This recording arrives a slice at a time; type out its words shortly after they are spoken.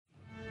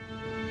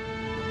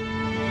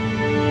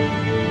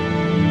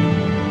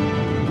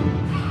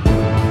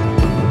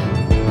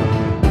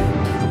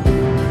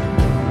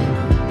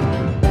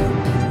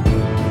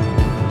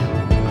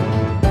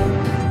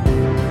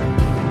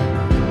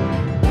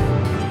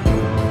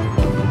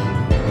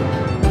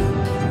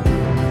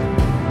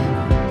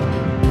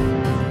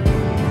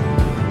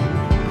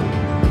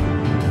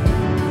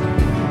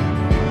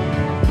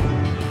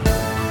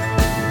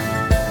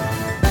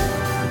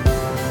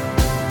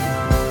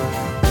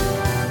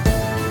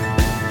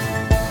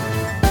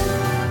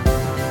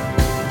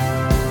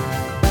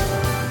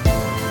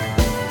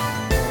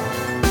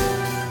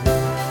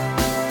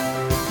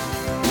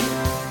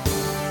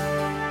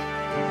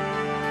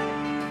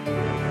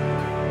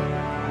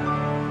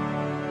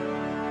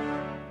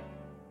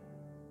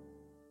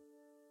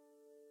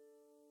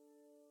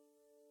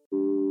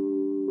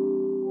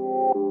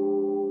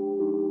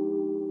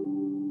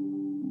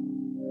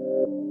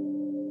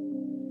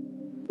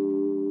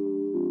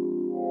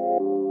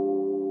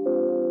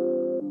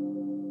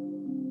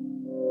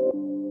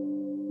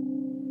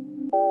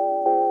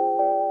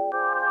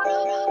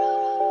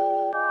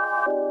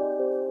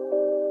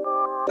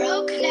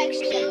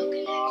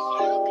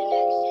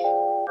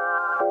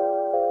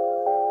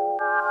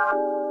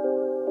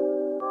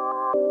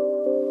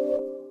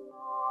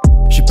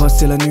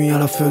passer la nuit à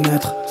la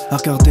fenêtre, à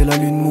regarder la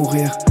lune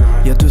mourir.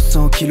 Y'a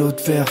 200 kilos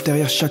de verre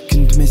derrière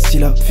chacune de mes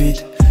syllabes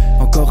vides.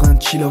 Encore un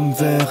chillum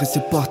vert et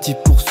c'est parti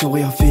pour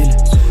sourire ville.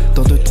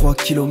 Dans 2-3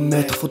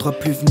 kilomètres, faudra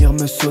plus venir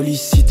me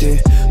solliciter.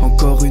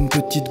 Encore une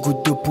petite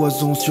goutte de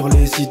poison sur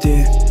les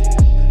idées.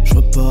 Je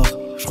repars,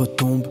 je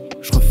retombe,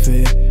 je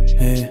refais,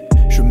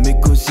 je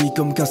m'écosille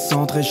comme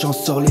Cassandra et j'en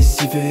sors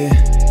lessivé.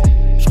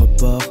 Je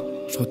repars,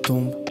 je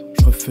retombe,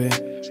 je refais,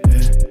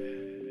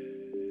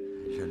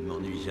 Je ne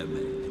m'ennuie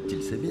jamais, tu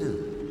le sais bien.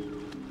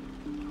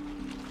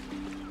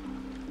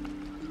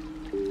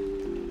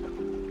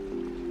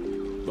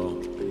 Bon,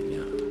 allez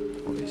bien,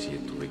 on va essayer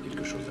de trouver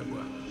quelque chose à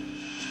boire.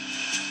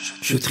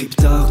 Je tripe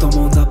tard dans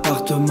mon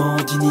appartement,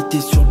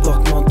 dignité sur le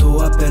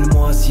porte-manteau.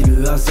 Appelle-moi si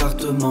le hasard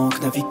te manque.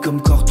 Navigue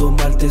comme Corto,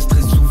 Maltese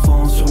très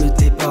souvent sur le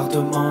départ de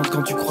Mantes.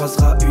 Quand tu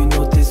croiseras une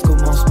hôtesse,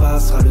 comment se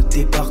passera le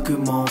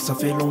débarquement? Ça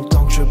fait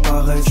longtemps que je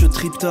paraisse. Je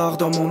tripe tard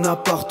dans mon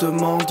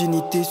appartement,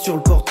 dignité sur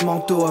le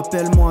porte-manteau.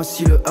 Appelle-moi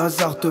si le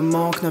hasard te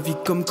manque.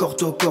 Navigue comme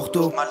Corto,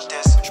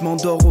 Maltese. Je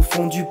m'endors au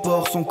fond du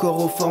port, son corps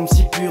aux formes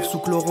si pures. Sous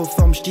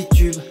chloroforme je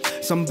titube,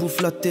 ça me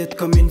bouffe la tête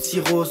comme une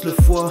cirrhose. Le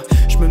foie,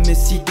 je me mets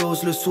 6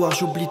 doses le soir.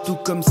 J'oublie tout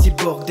comme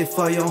cyborg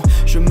défaillant.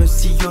 Je me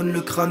sillonne le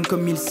crâne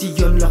comme ils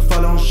sillonnent leur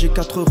phalange. J'ai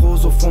 4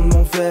 roses au fond de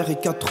mon verre et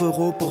 4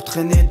 euros pour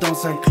traîner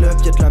dans un club.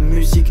 Y'a de la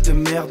musique de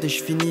merde et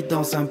je finis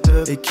dans un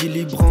pub.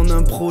 Équilibre en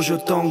impro, je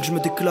tangue, je me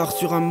déclare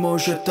sur un mot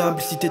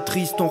jetable. Si t'es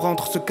triste, on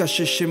rentre se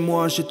cacher chez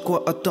moi. J'ai de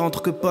quoi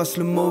attendre que passe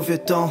le mauvais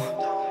temps.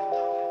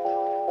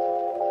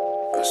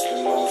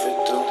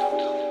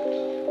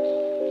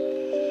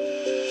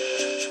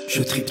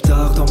 Je tripe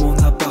tard dans mon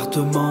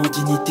appartement,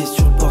 dignité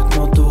sur le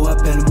porte-manteau.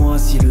 Appelle-moi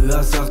si le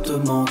hasard te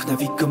manque.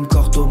 Navigue comme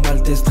Corto,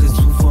 Maltese très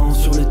souvent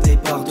sur le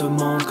départ de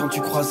Mantes. Quand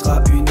tu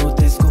croiseras une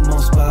hôtesse, comment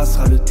se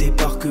passera le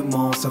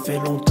débarquement? Ça fait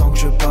longtemps que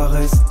je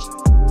paraisse.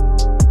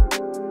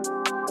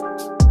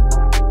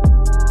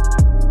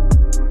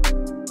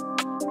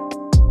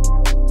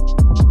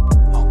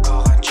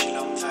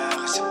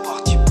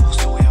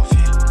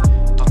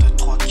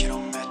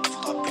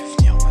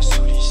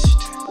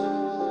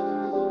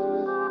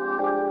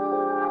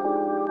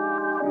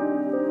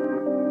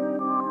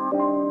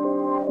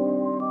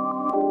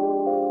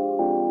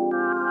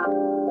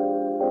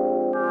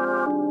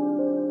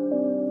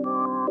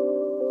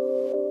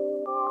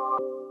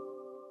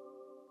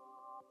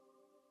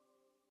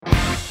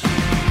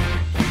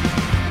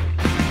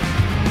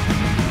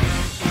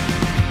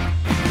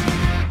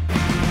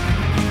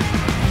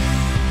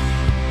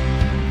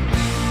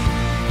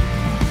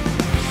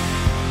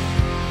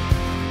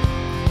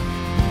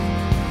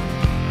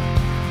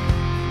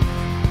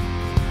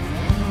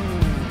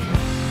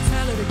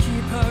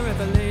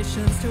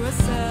 To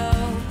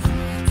herself,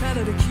 tell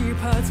her to keep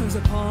her toes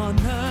upon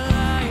the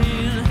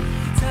line.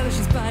 Tell her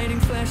she's biting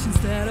flesh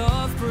instead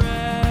of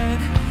bread.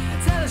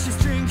 Tell her she's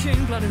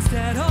drinking blood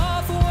instead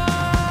of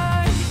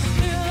wine.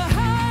 In the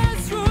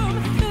highest room,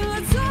 in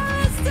the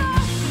tallest star,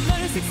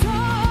 96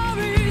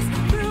 stories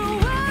through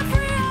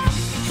every hour.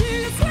 She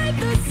can sweep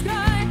the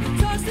sky,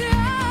 touch the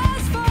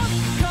asphalt,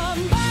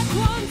 come back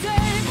one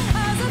day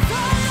as a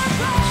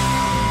thunderbolt.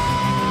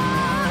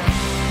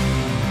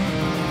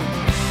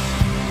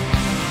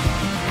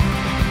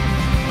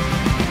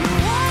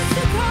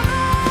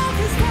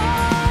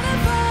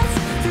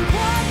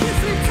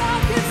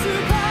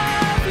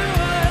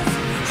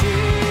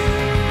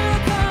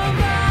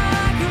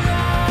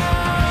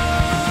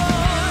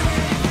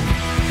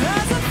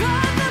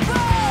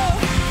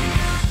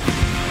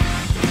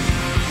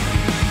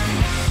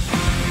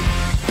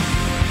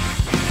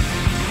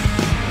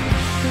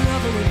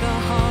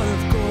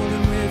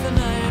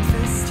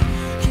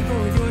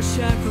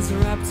 Shackles are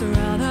wrapped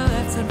around her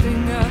left hand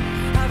finger.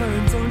 Have her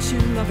and don't you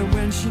love her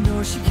when she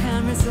knows she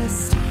can't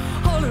resist?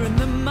 Hold her in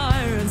the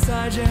mire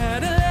inside your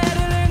head and let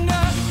her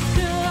linger.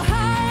 In the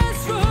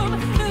highest room,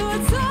 in the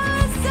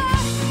tallest star,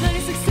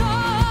 96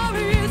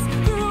 stories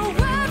through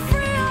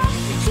every hour.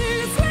 She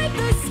can sweep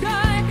the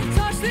sky,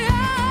 touch the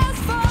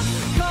asphalt,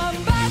 come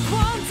back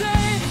one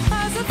day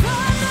as a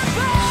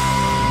thunderbolt.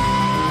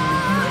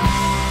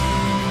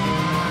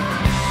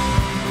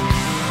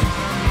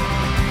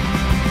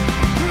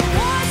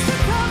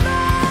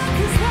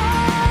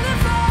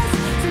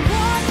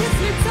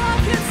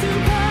 Talking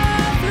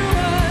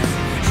superfluous,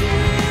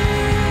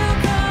 she'll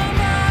come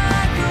back.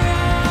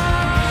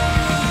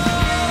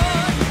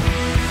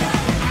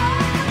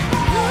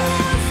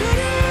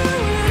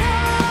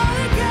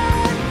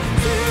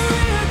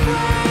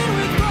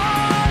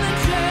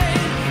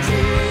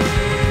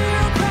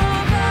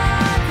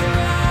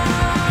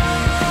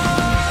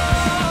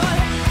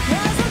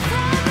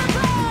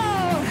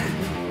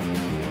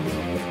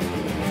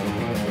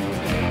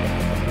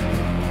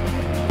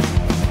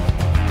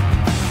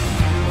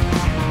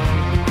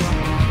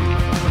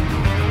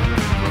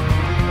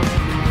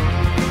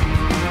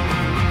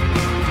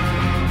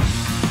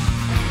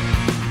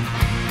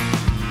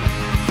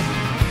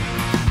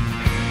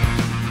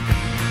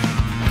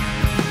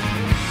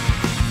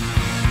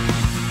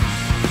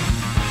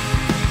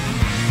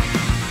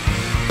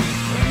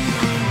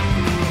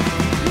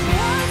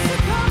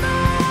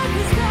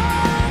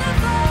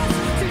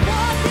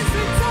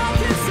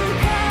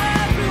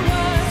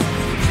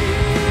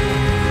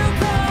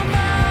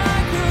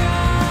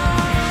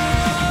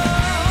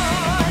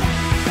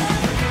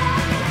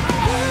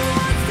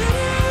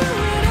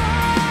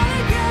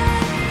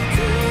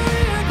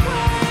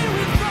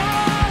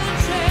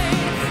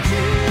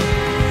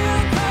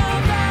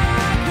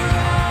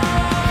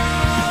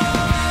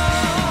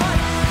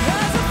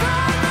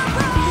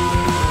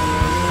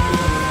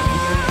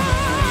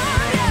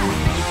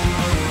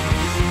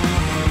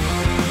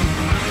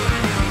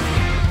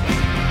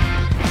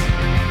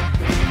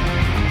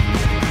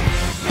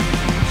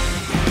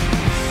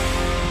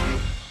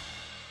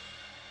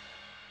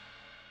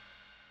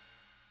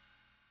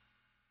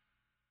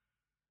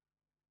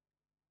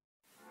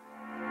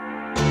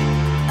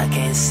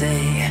 can't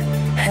say,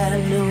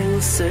 had no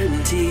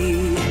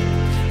certainty.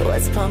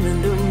 What's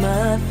pumping through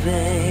my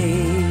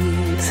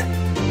veins?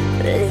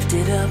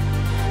 Lifted up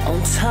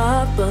on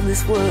top of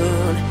this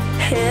world,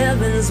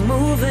 heaven's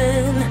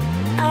moving,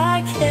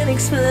 I can't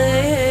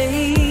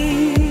explain.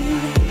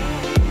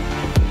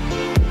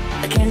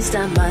 I can't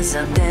stop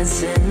myself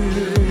dancing.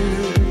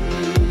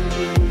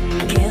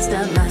 I can't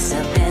stop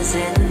myself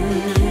dancing.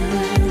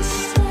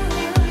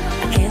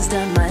 I can't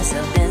stop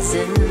myself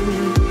dancing,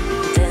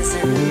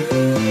 dancing.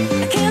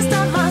 I can't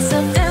stop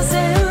myself dancing.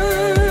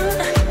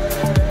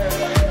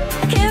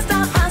 I can't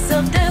stop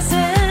myself dancing.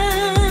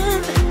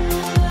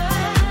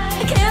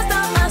 I can't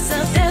stop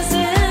myself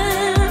dancing.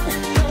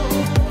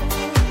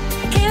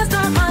 I can't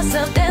stop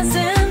myself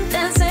dancing,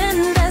 dancing,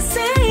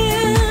 dancing.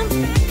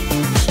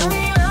 Show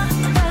me your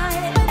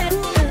light.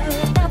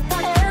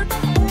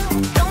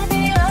 Don't be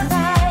your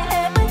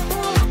light.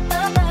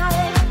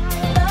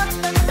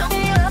 Don't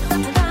be your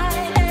light.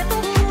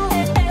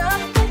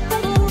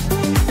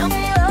 Don't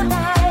be your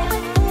light.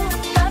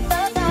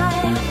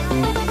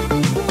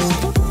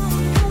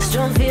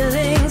 Strong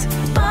feelings,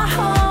 my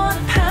heart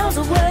pounds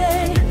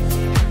away.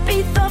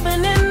 Beat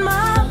thumping in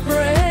my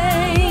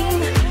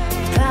brain.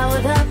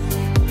 Powered up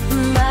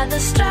by the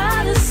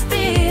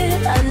stratosphere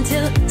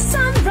until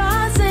sun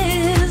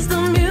rises,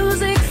 the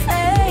music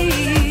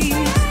fades.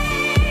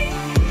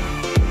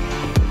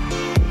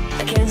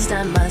 I can't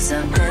stop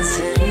myself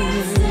dancing.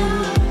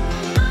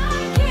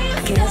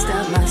 I can't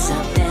stop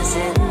myself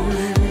dancing.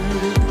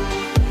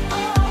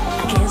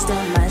 I can't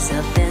stop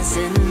myself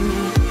dancing,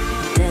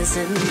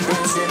 dancing,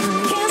 dancing.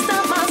 Can't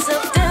stop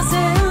myself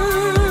dancing.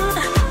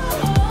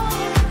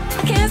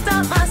 I can't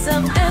stop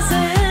myself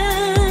dancing.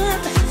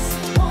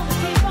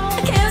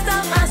 I can't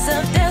stop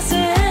myself dancing.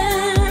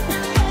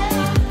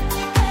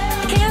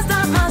 I can't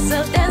stop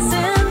myself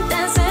dancing,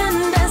 dancing,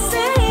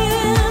 dancing.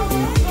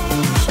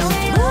 Show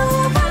me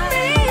move on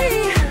me.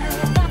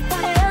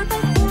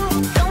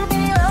 Don't be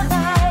your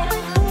light.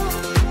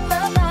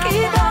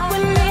 Keep up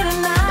with me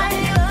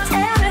tonight.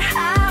 Tell me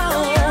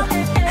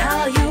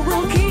how you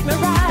will keep me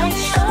right.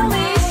 Show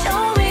me,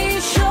 show me,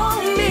 show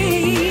me,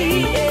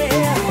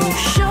 yeah.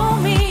 Show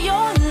me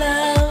your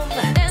love.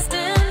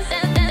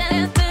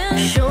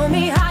 Show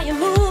me how you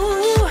move.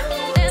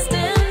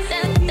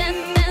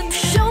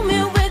 Show me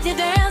with your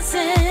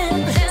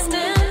dancing.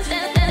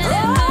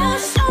 Oh,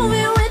 show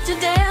me with your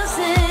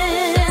dancing.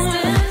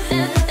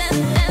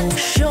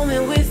 Show me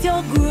with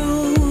your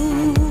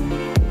groove.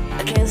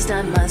 I can't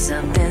stop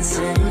myself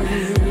dancing.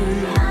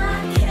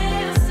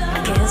 I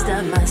can't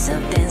stop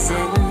myself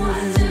dancing.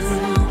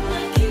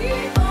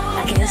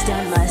 I can't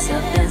stop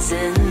myself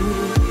dancing,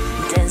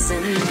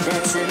 dancing,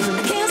 dancing.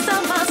 I can't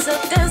stop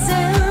myself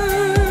dancing.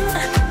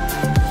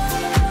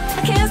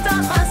 I can't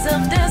stop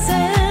myself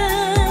dancing.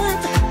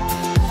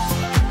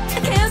 I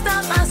can't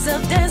stop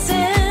myself dancing.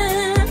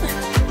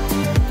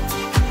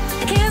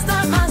 I can't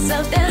stop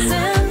myself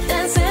dancing,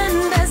 dancing,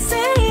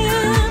 dancing.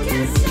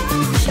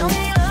 Show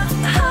me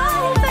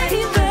how,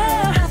 baby.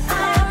 I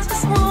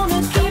just wanna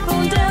keep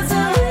on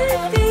dancing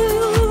with you.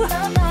 I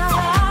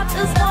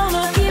just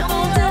wanna keep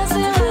on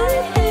dancing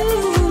with you.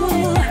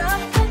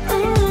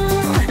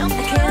 I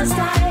can't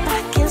stop, I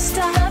can't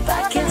stop, I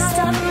can't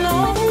stop, no,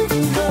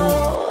 no.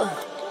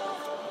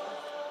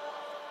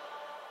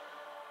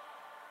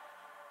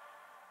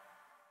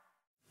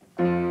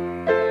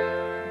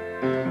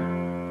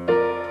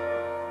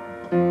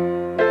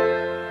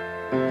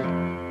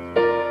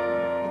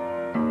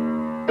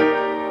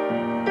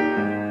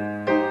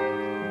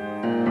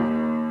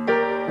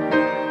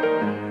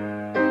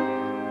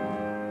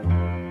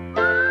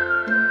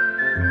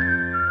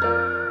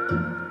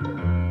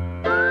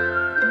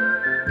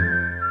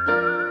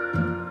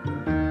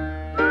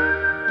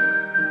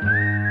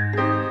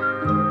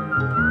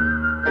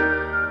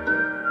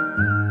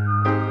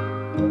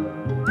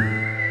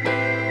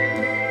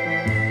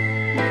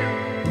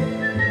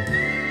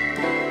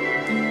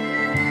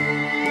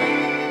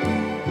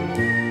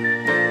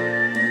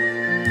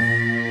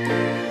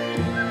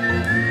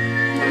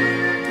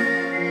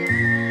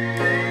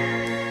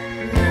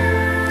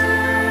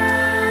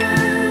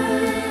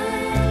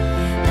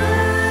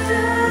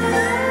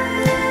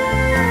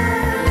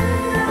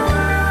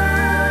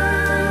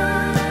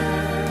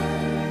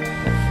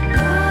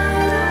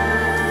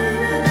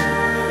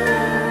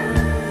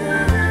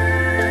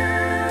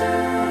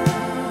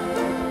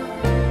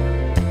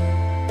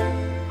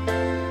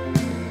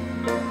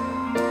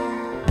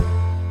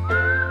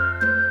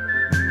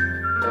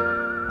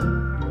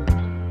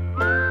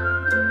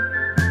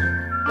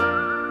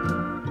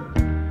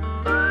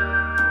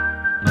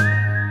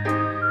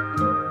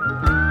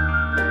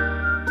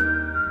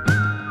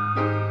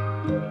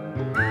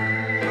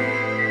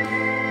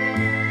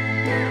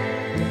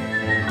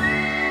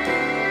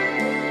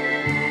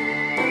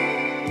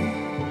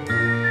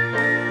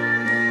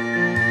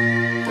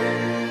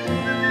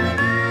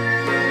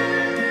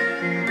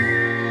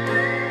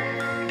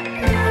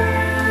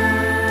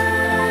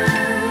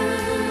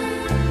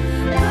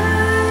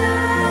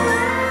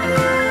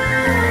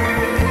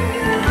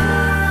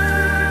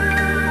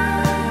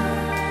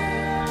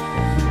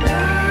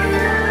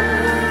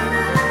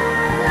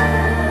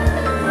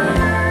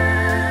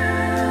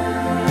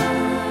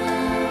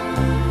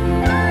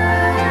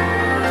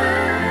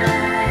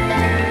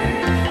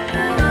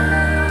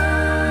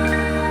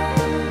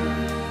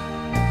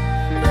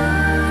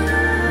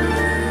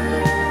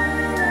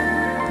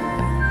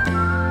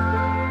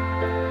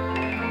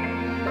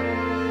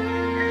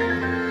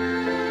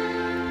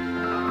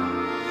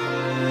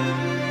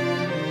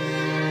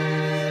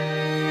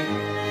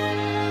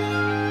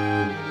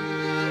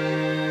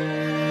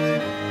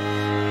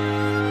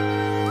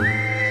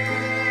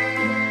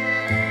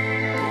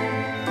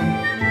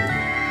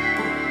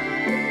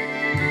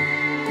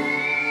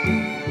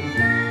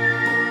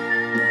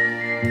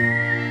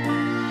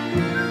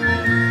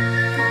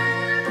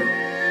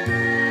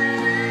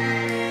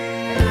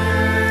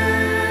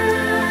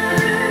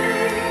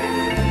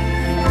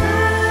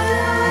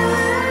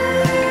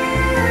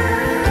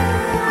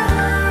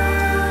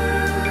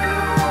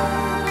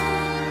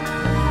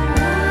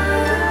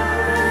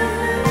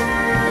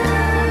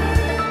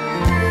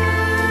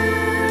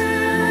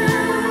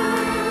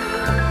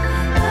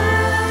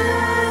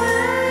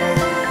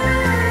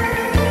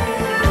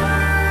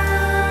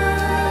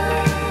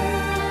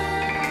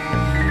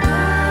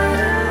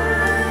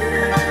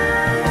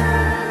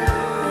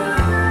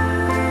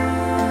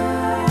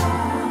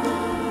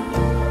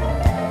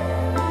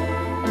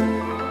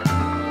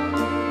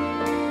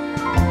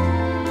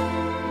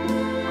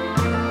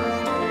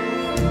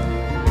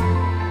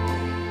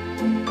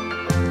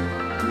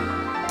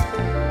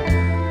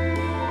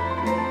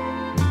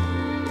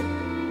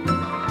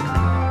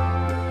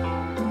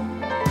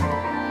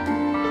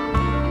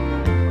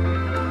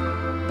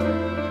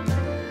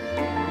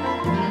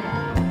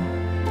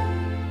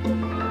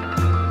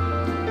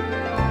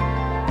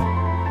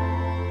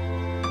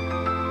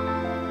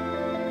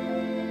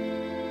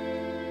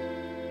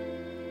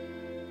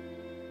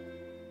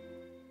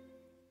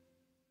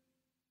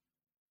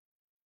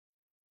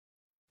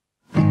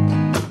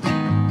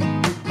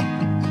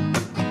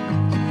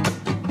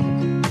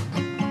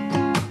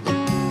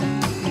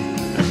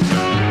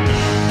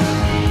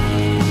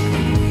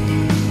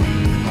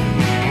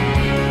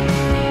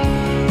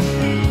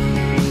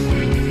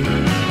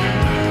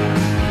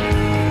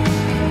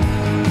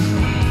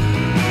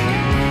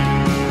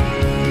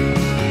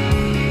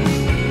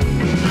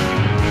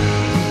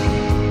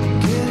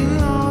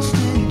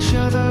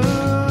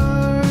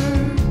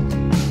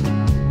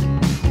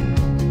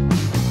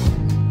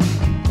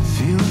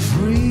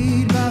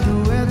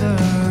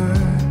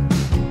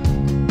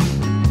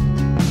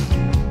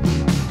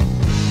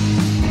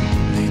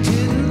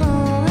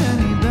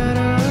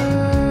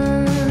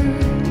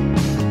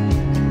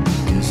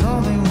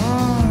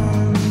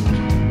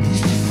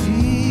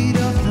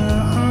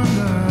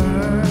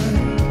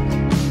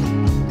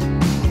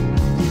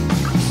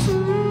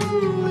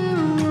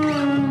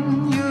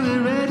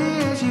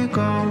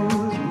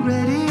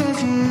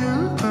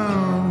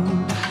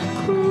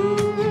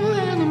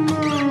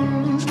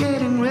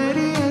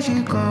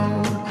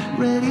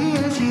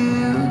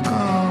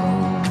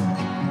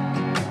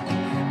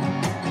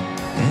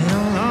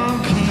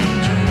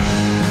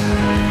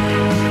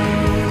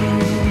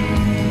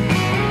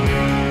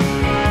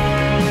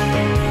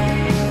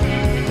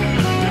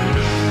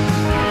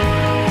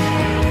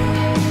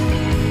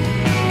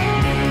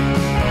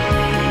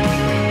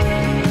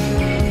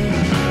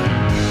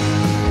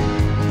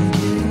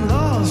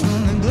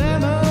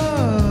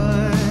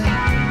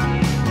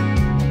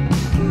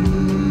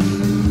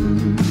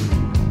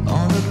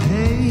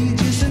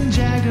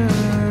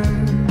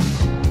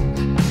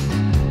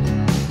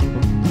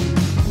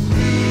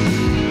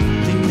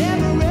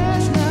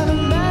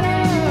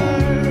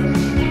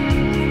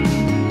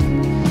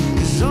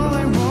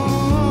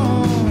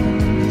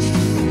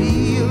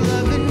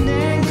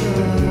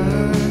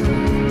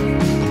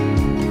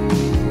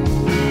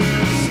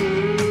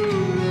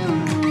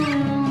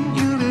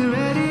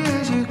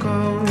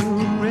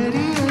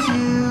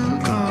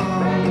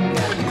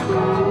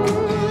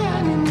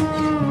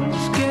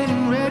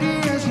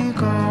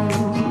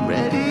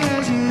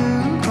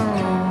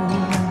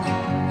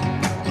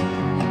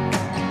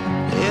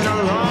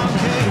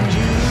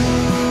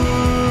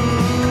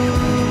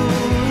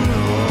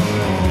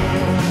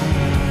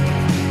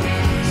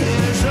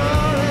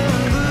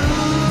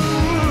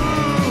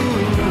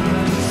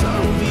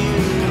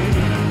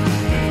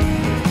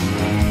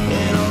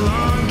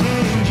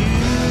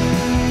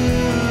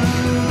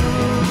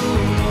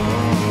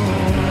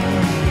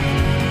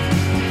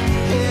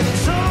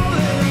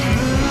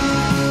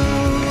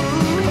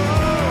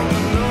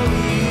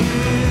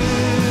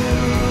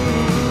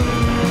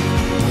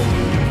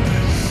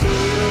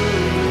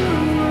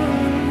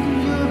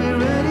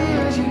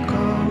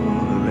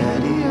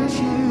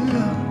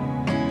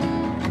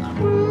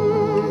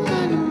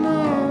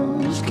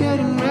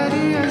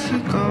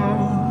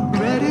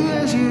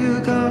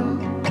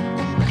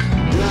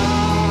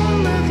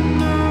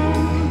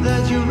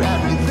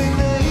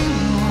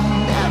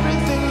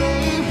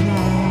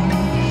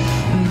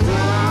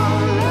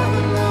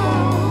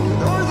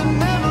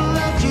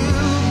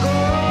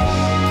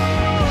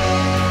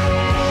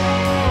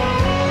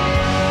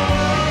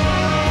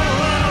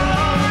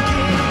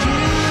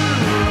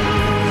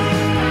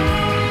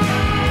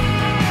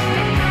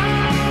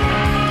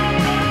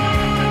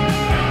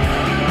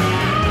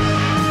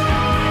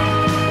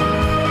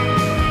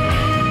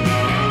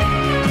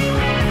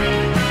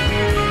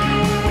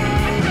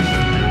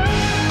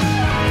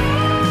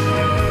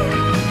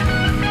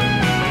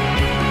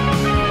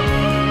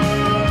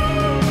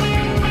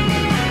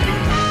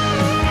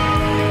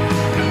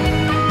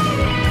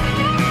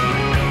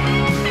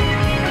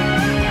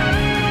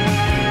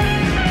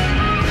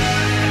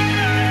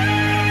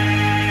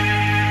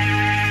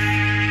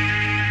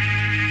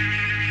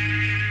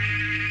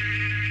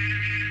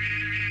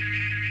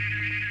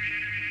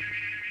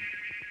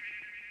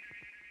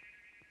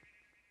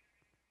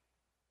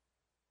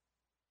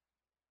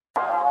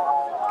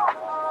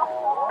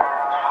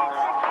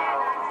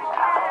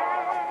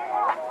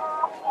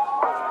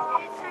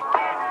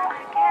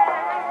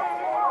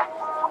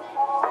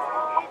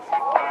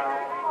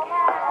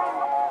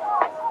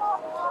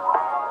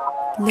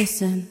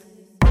 Listen,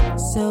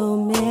 so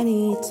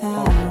many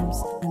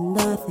times and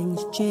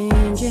nothing's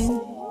changing.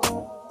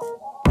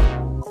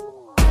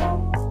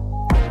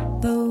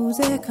 Those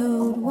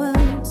echoed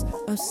words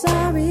of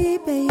sorry,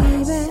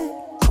 baby.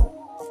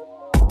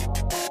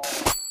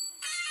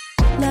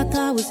 Like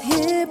I was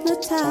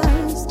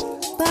hypnotized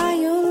by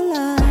your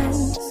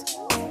lines,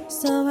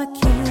 so I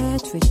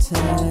kept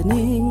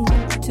returning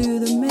to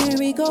the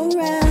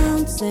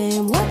merry-go-round.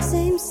 Same word,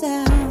 same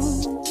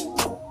sound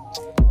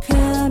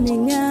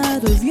coming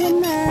out of your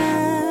mouth.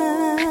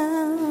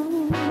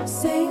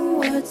 Same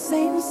word,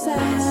 same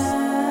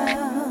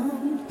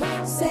sound.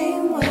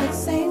 Same word,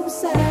 same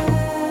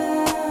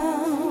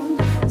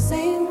sound.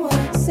 Same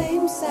word,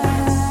 same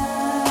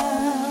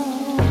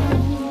sound.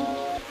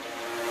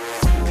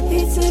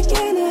 It's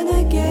again and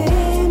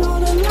again, all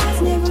the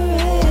lies never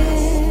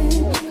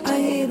end. I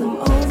hear them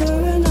over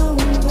and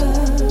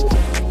over,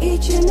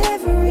 each and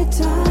every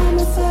time.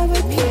 A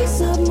further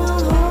piece of my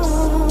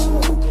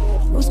heart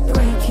was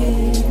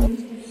breaking.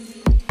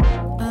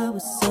 I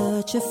was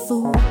such a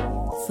fool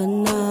for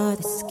not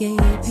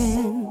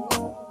escaping,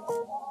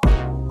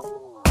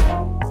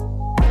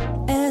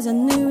 as I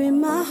knew in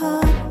my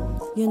heart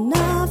you're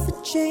not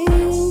for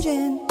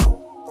changing.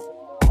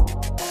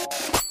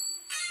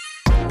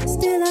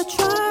 Still I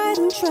tried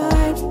and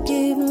tried,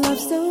 gave love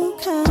so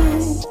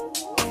kind,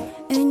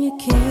 and you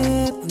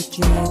kept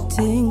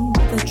rejecting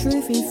the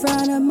truth in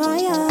front of my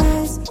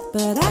eyes.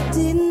 But I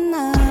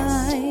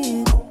denied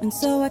it, and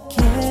so I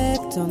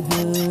kept on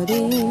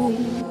hurting.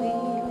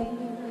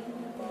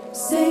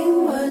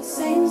 Same word,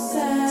 same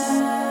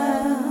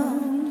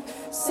sound.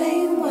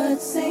 Same word,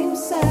 same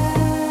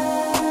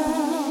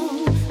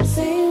sound.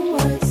 Same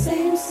word,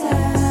 same sound.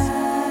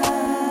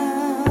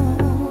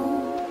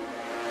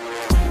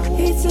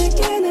 It's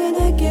again and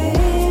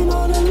again,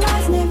 all the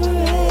lies never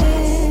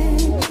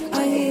end.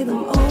 I hear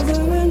them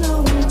over and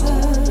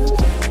over,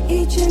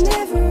 each and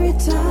every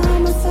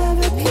time. A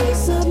further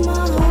piece of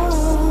my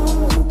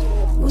heart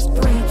was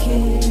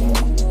breaking.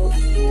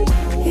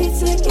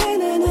 It's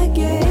again and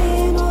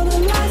again, all the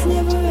lies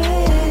never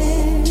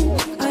end.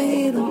 I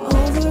hear them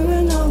over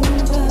and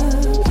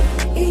over,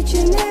 each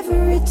and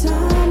every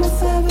time. A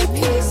further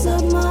piece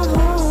of my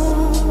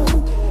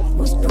heart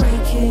was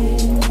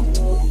breaking.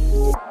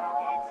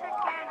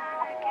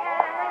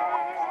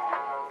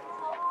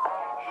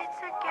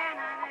 It's again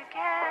and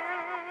again.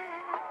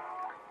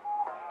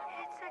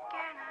 It's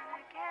again and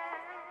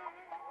again.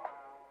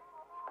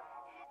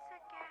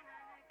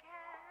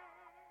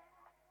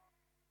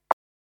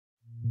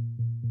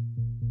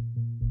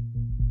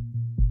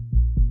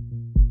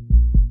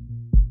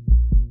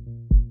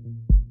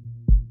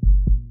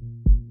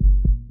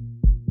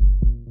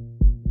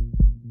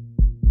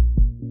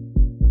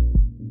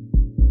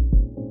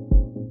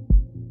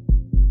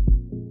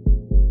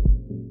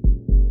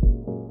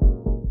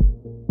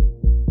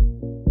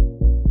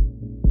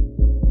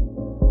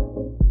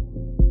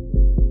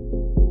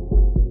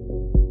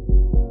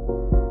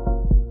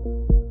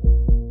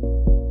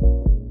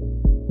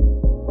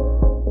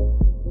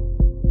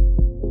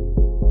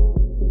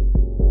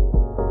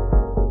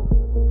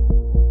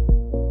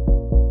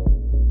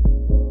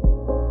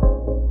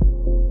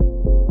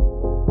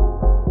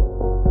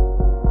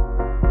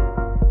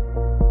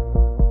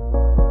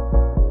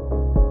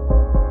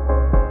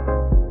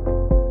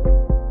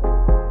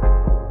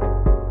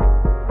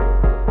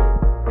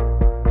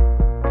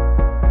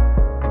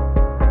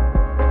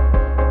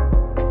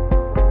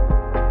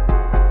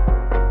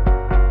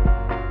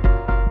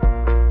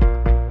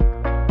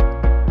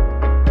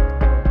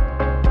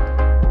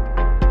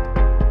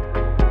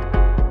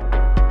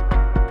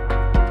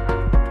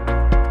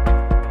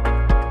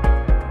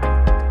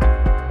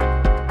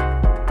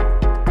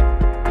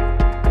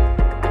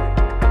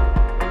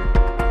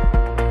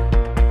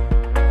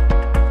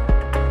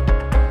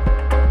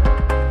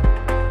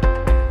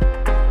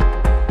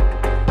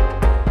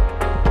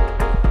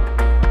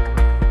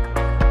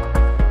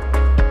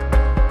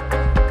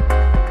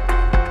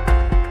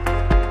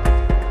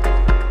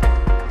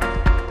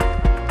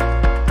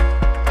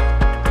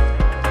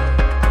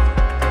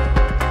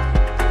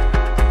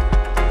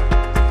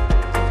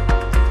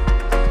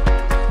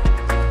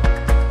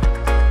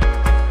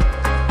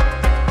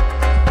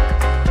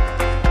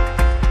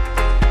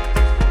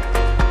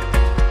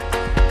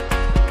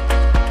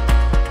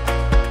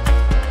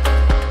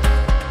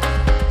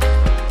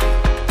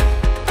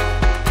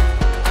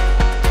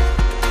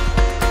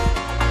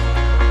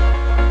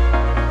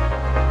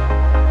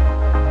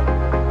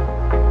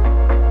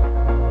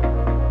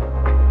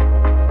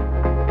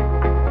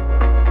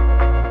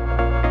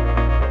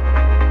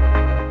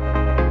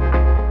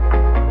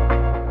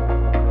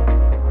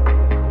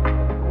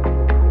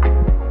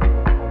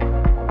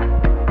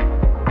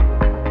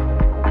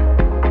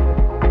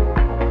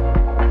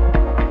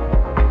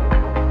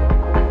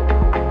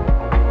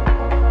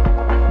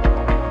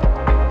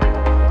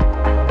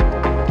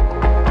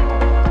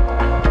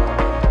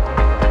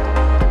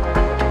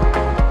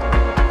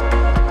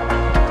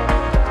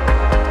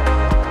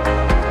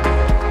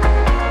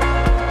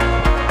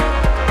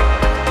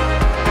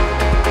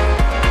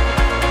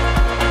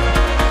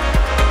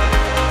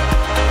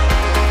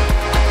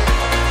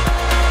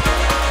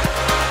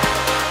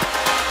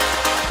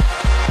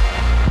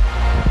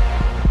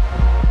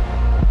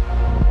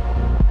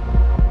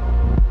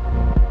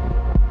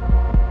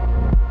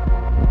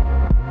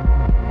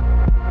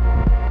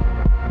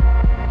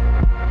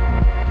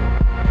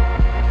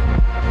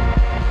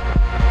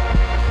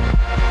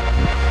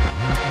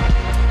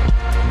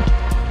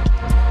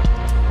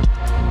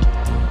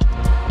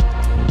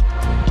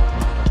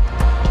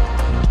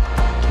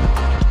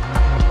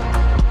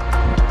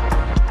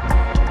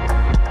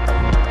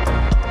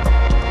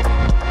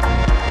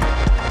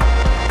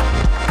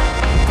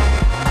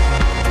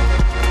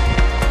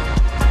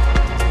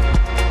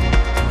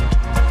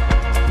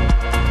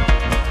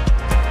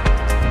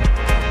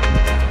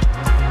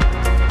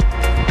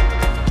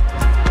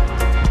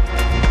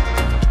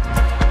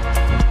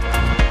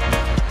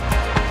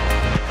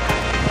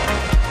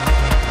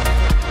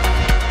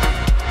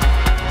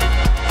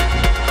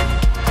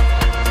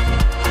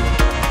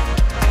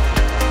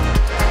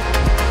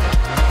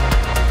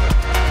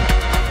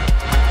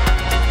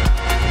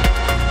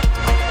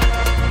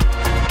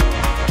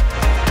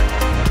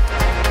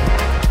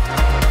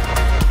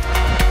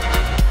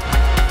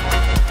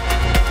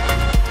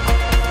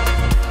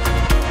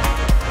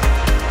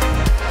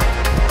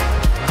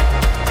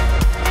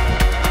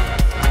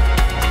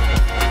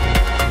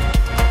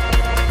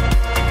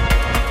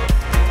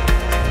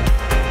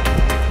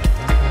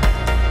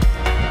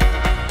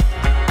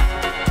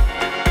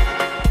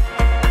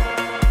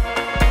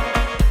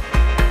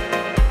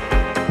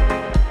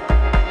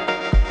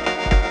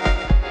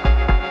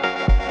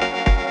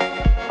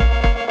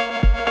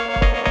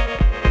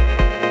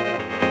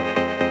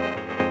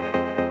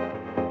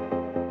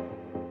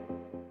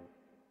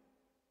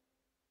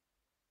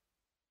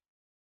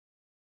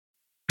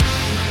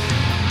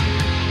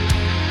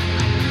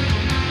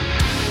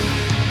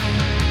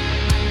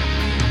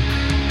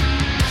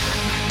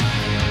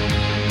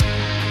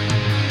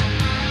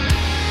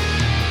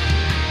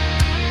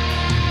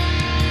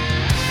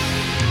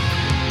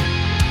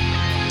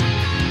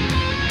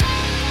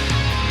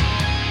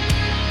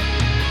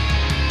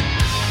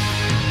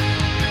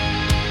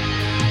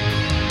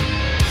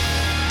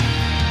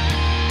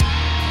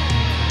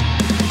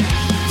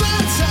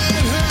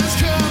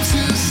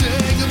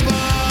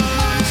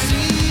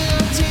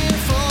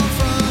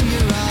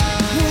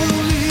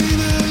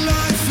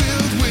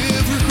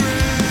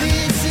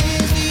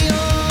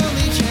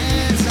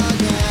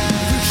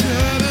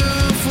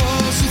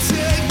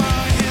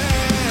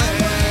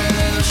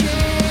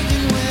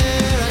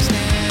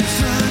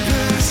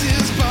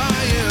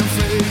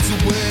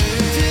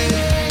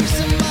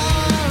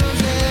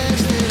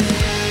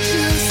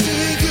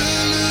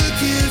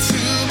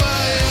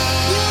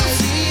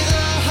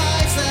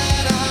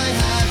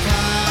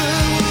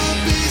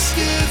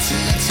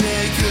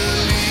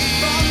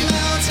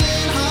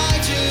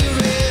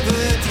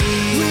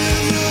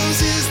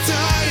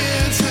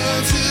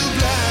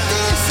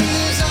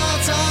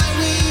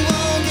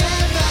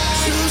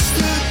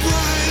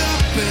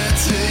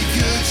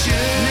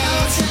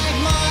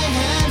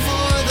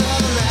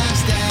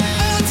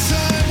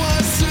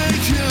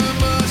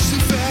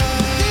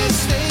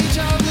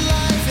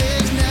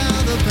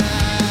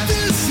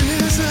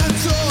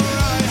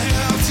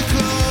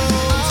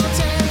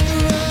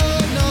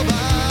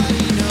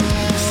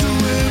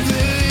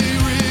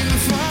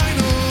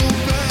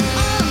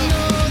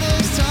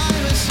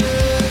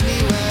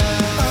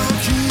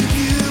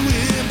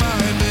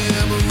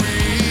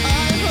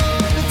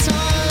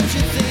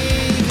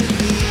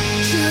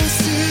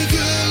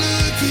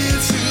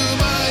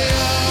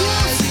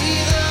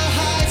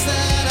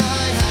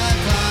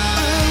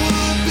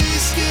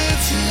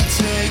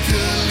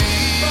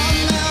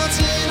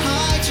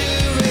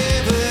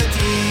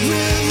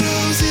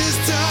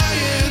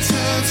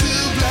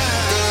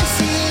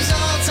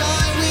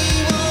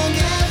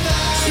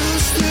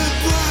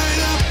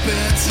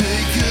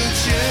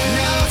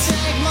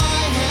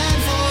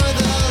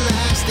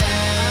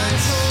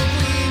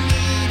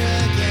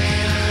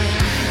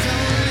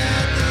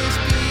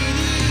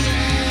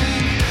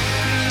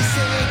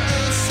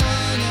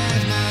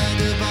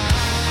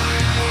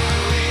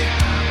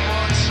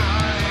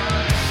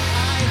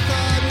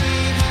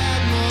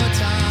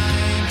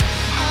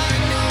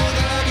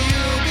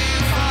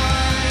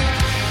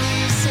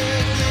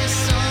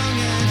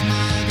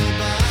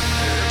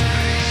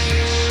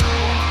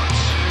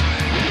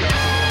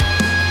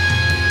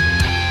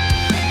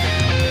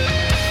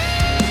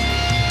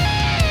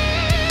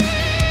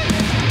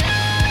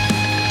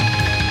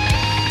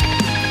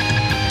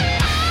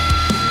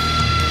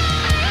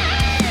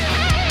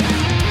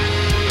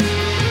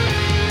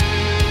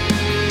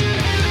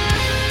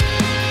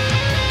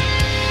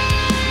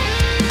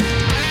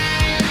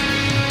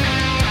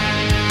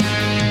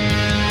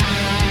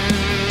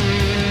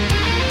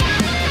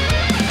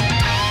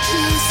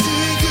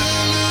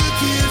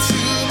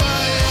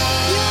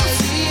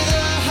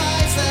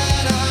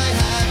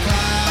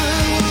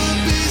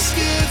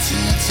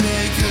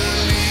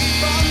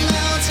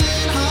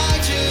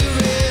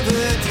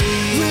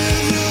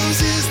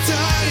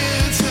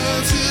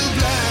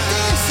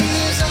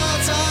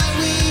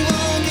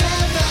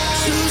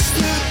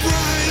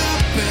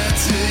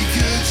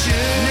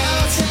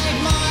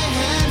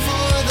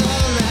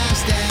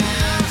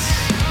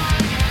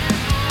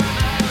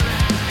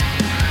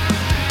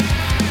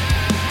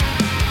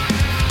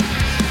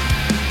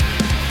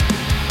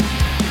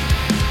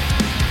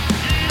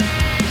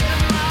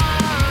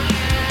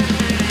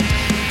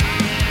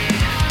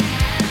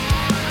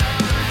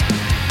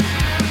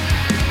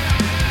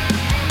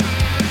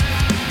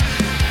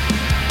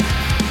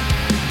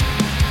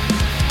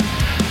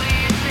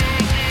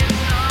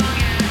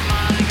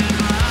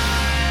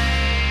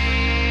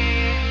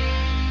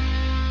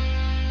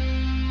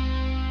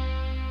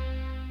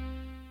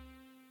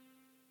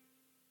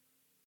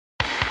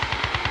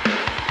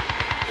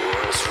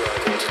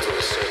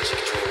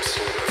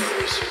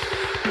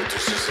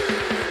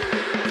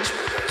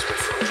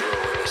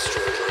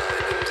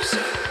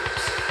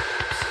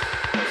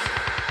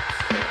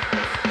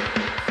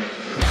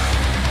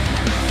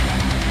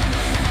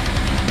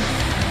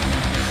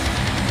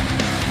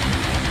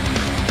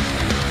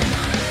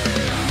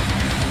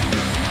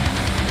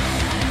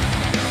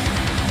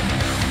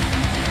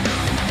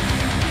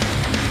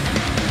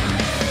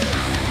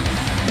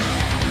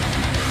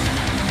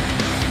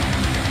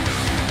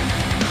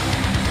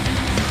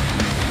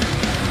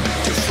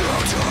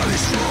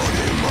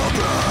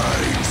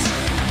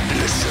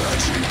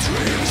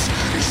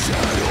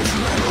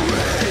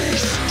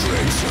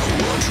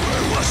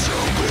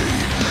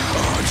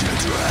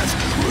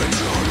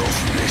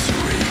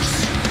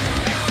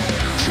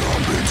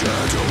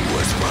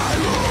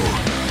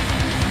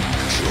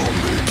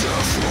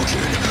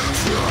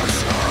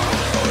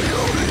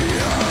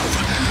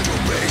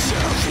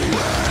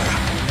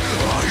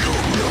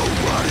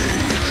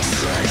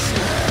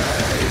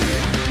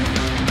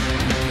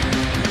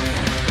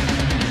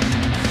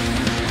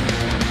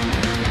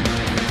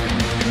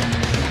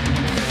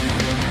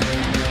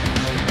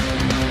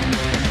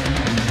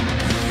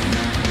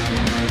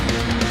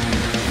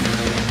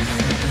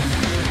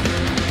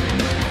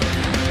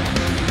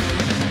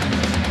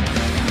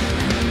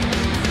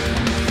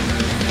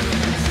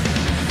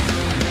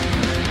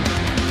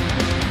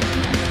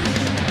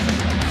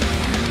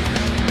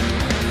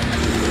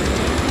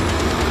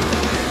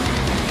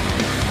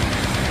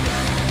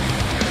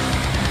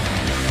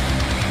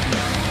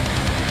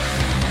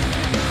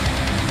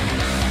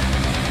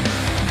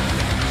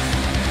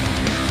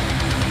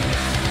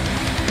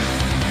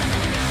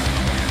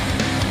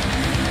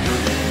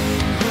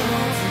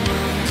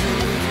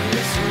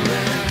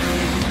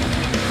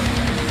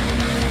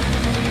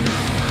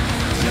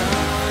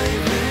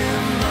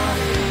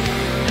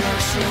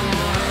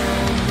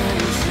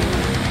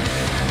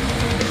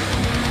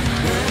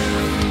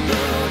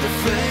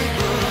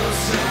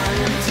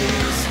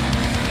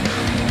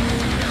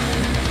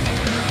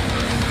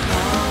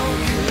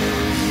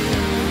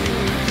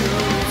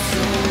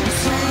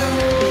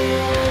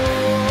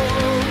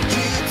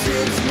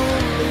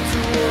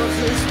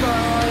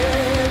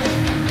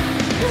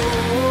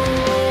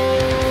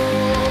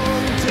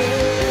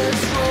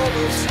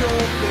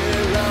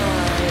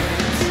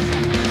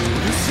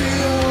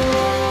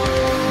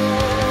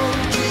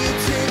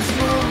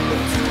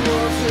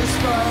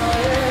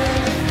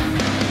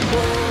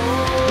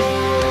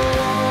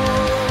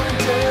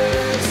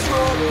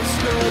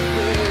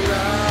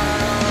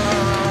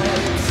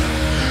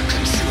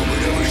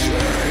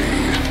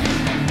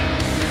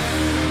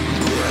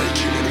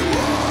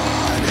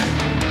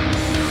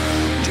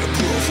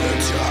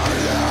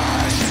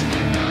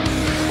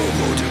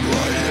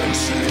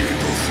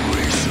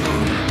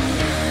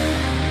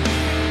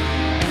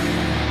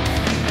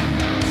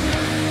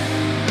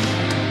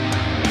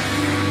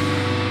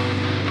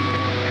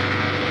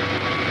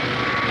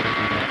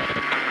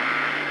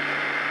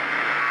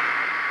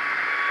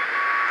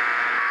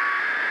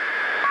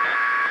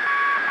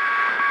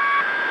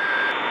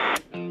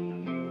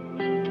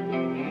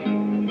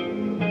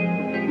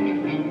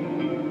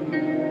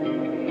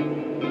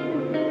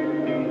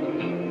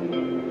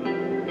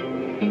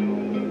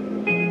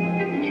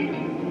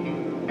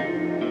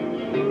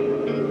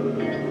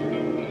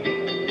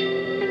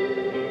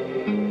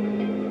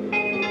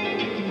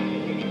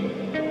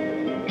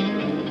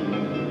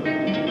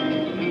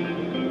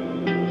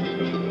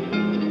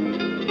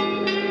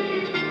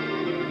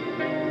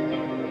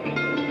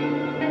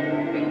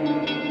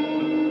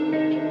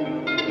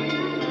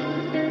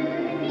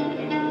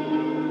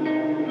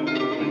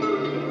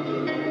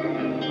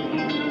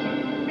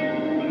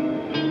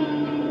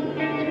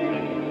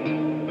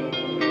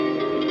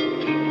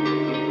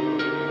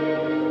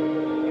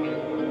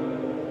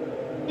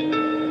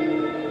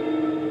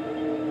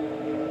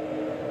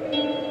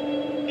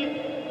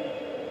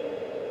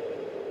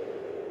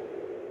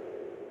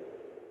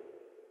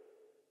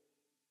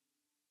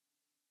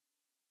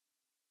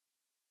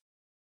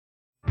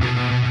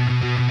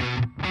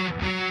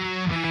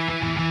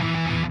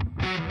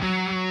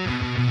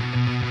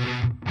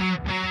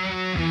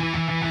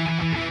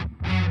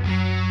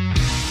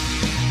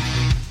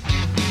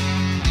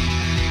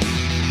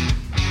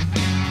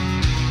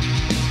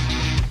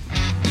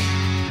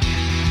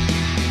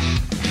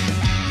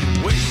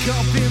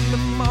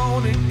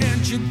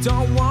 you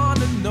don't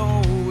wanna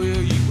know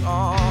where you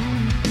are.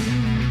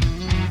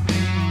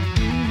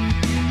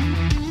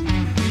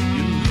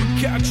 You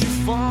look at your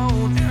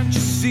phone and you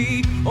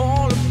see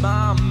all of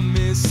my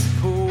missed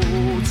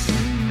calls.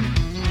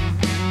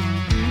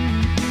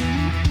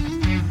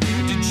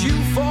 Did you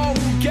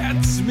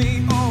forget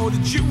me? Oh,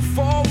 did you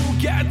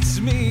forget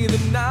me the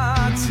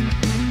night?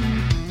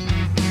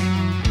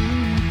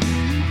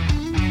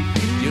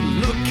 You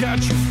look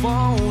at your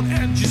phone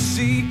and you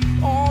see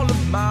all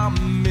of my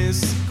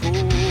missed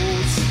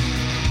calls.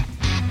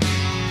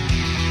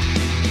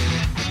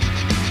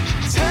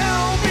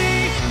 Tell me,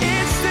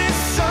 is this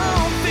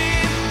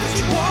something that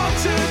you want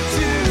to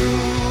do?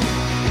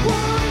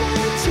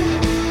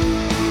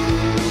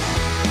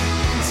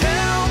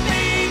 Tell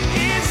me,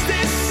 is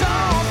this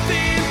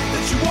something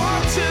that you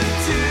want to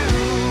do?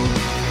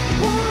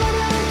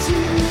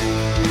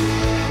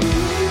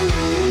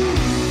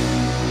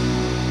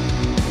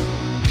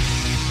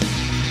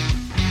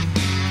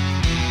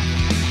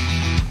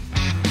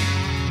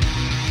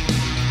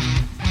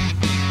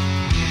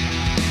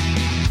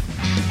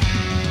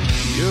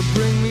 You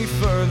bring me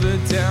further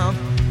down,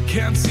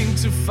 can't seem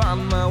to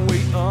find my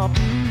way up.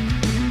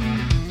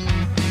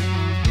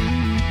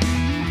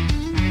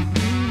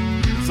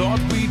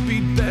 Thought we'd be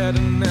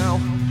better now,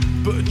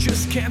 but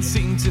just can't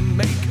seem to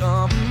make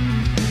up.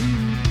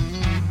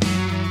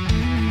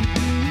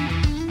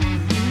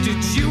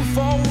 Did you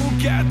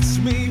forget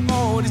me,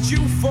 or did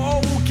you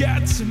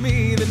forget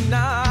me the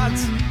night?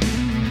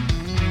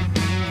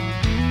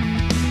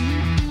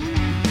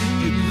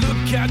 You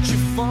look at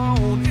your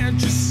phone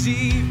and you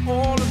see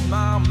all of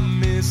my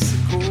missed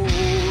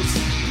calls.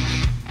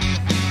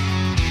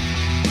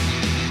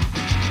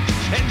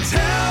 And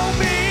tell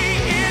me,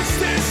 is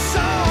this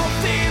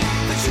something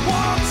that you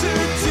want to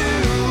do?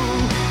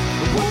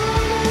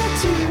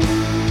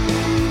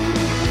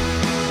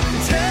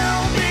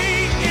 Tell me,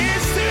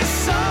 is this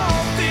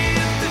something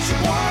that you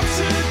want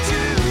to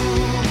do?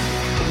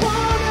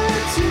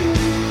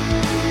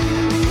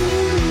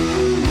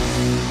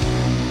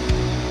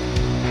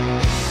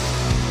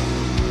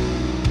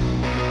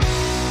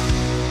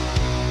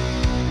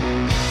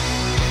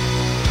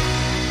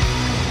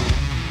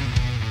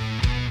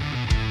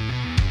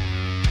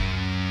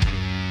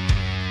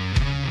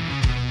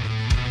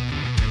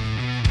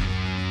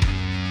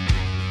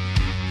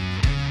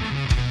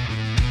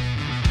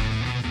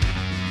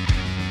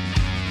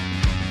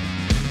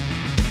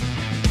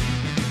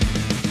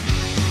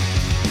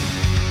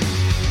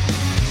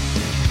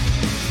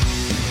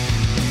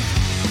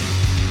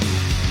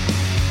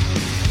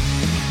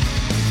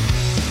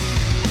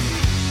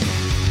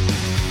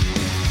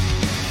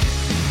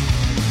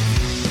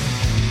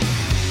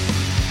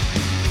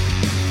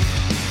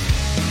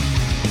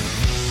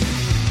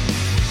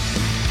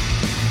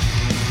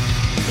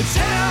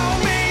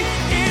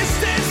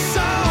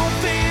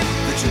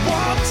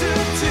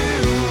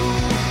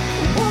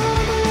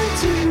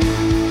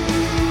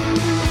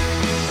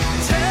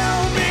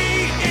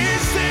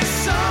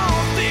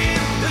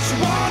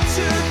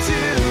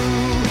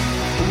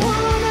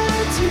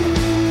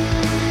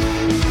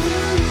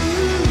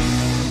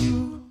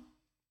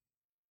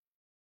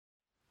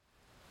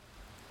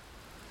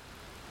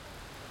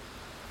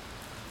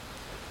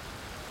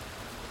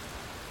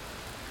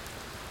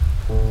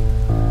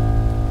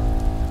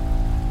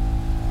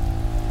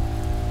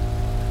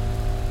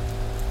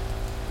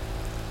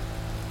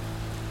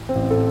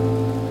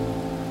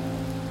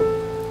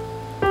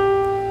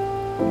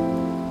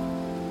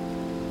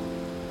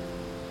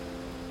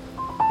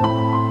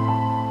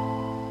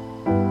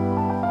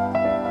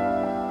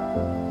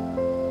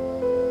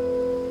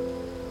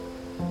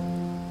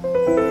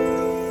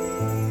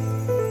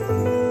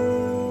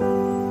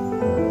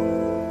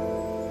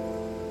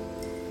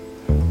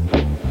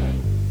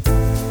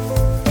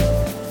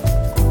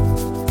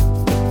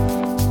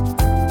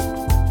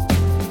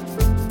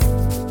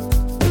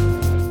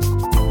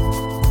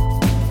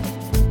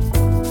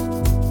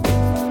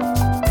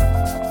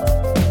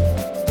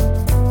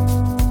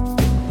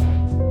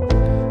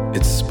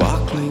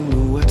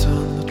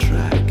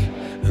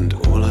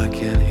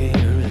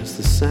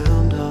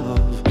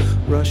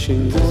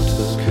 rushing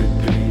waters could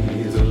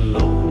be the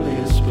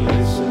loneliest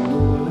place in the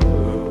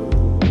world.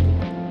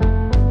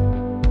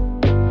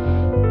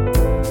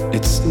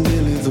 It's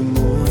nearly the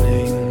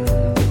morning,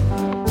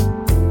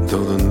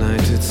 though the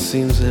night it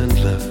seems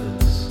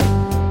endless.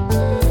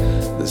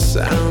 The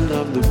sound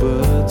of the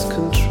birds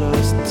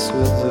contrasts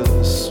with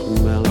the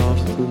smell of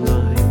the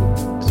night.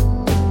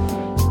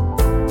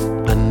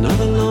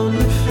 Another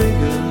lonely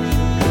figure,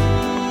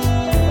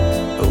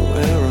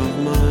 aware of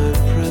my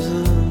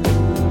presence.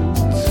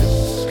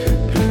 This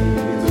could be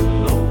the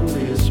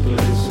loneliest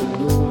place in the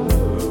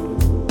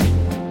world.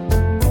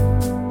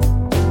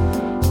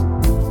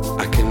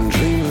 I can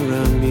dream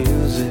around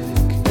music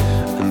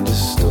and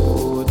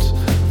distort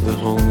the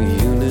whole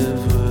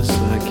universe.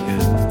 I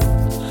can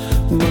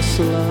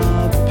muscle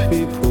up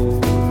people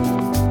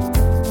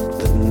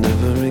that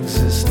never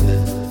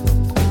existed.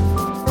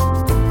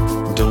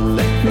 Don't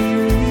let me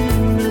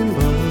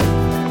remember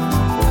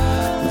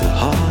the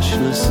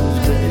harshness of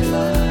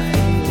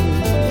daylight.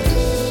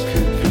 This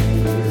could be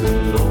the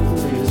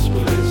loneliest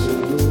place in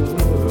the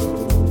world.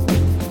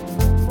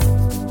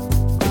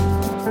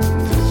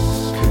 This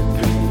could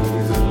be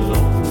the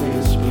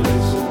loneliest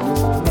place in the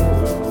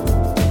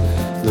world.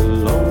 The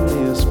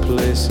loneliest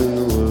place in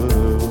the world.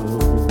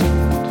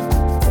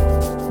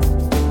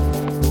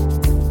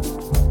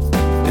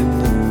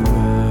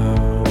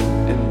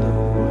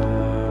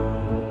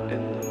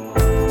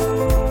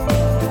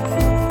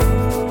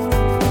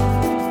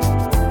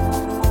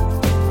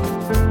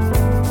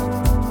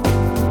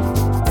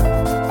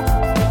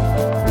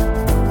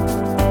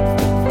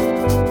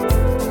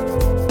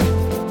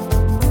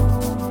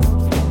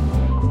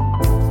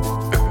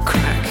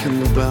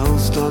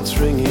 Starts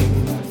ringing,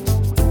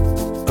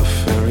 a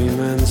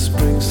ferryman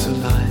springs to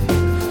life.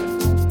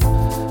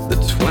 The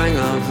twang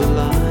of the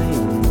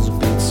lines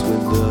beats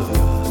with the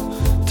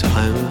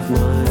time of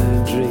my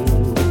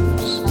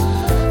dreams.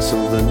 So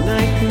the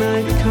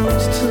night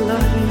comes to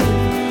life,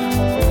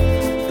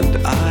 and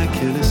I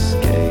can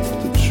escape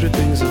the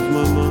trippings of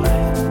my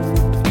mind.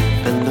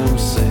 And I'm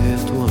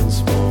saved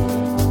once more,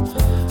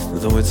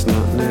 though it's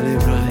not nearly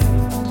right.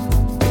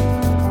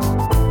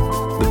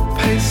 The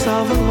pace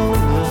of a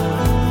loner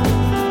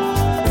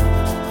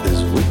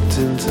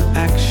into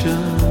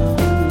action.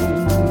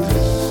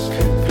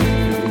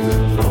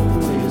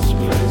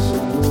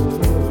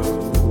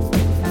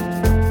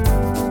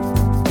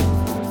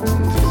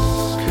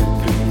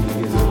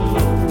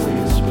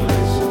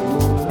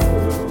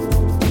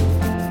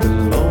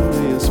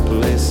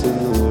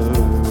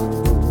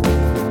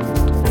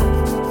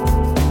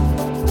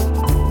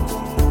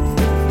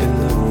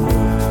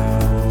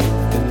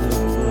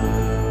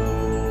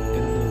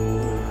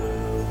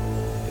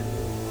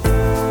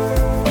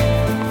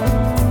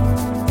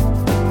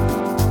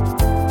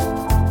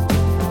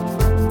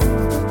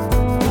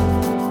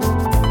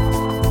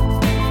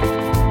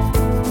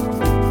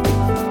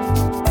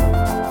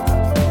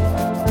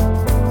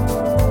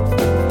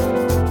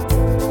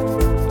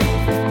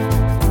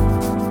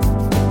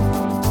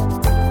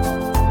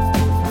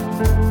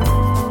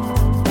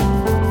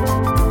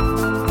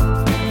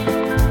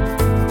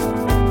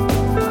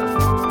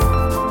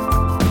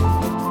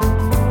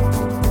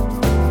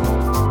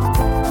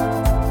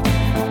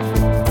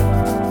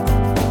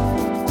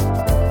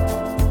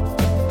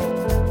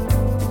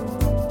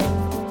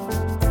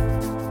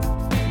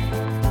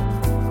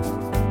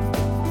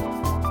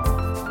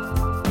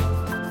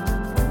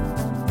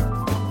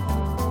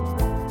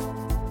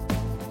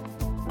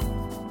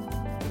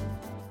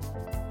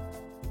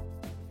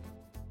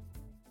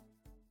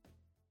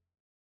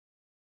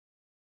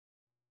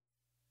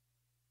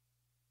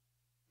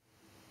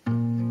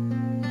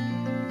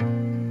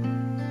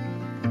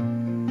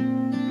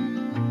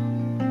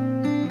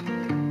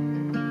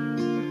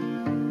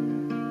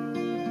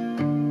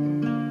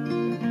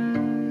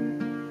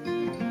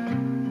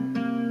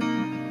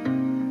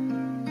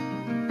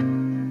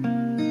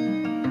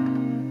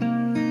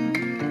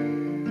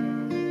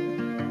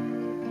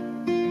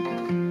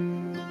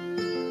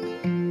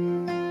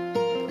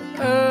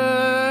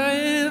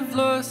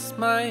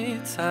 my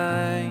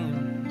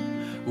time,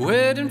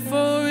 waiting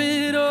for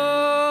it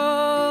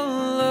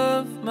all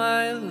of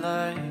my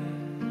life.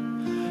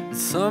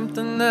 It's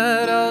something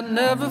that I'll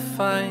never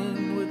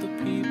find with the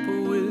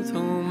people with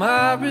whom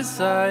I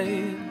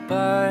reside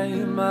by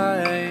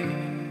my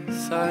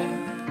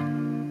side.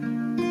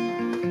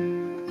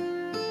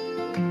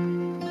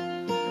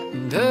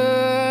 And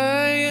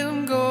I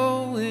am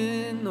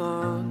going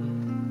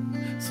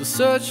on, so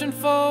searching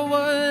for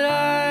what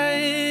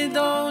I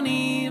don't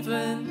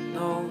even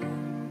know.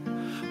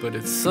 But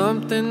it's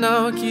something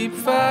I'll keep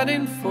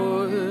fighting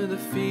for, the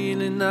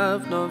feeling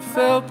I've not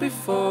felt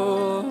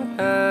before.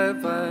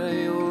 Have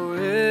I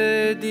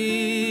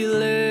already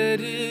let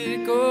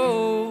it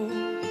go?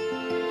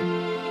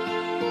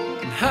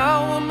 And how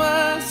am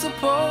I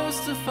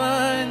supposed to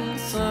find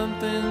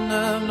something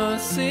I've not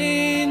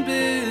seen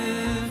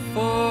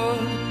before?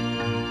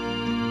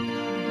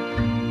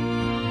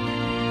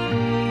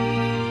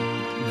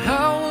 And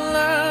how will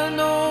I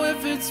know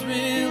if it's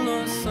real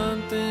or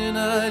something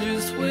I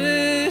just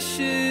wish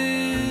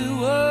it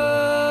was?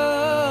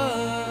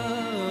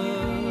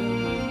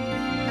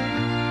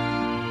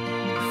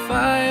 If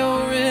I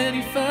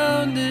already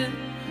found it,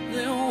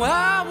 then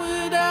why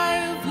would I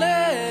have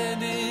let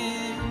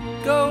it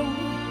go?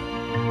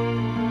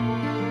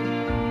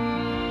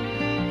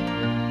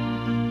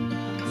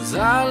 'Cause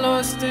I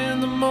lost in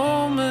the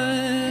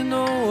moment,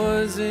 or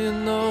was it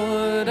not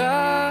what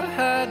I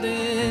had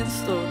in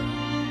store?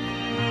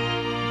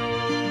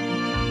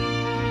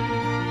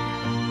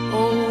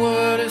 Oh,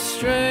 what a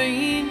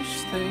strange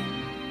thing,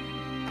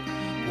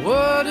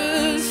 what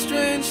a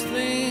strange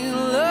thing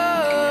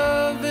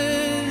love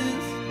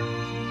is.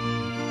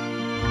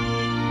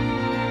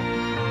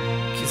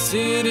 'Cause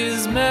it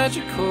is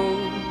magical,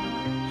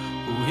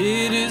 oh,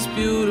 it is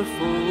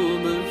beautiful,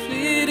 but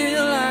fleeting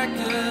like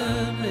a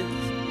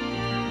mist.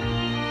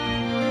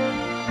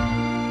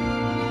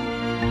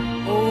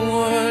 Oh,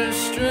 what a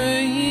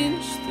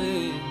strange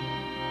thing,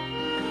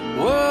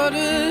 what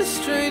a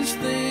strange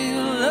thing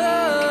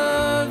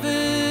love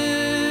is.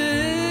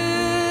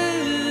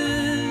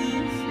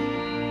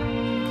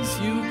 'Cause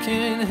you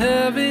can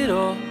have it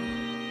all,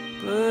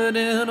 but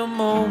in a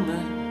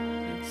moment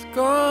it's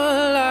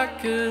gone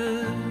like a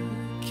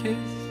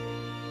kiss.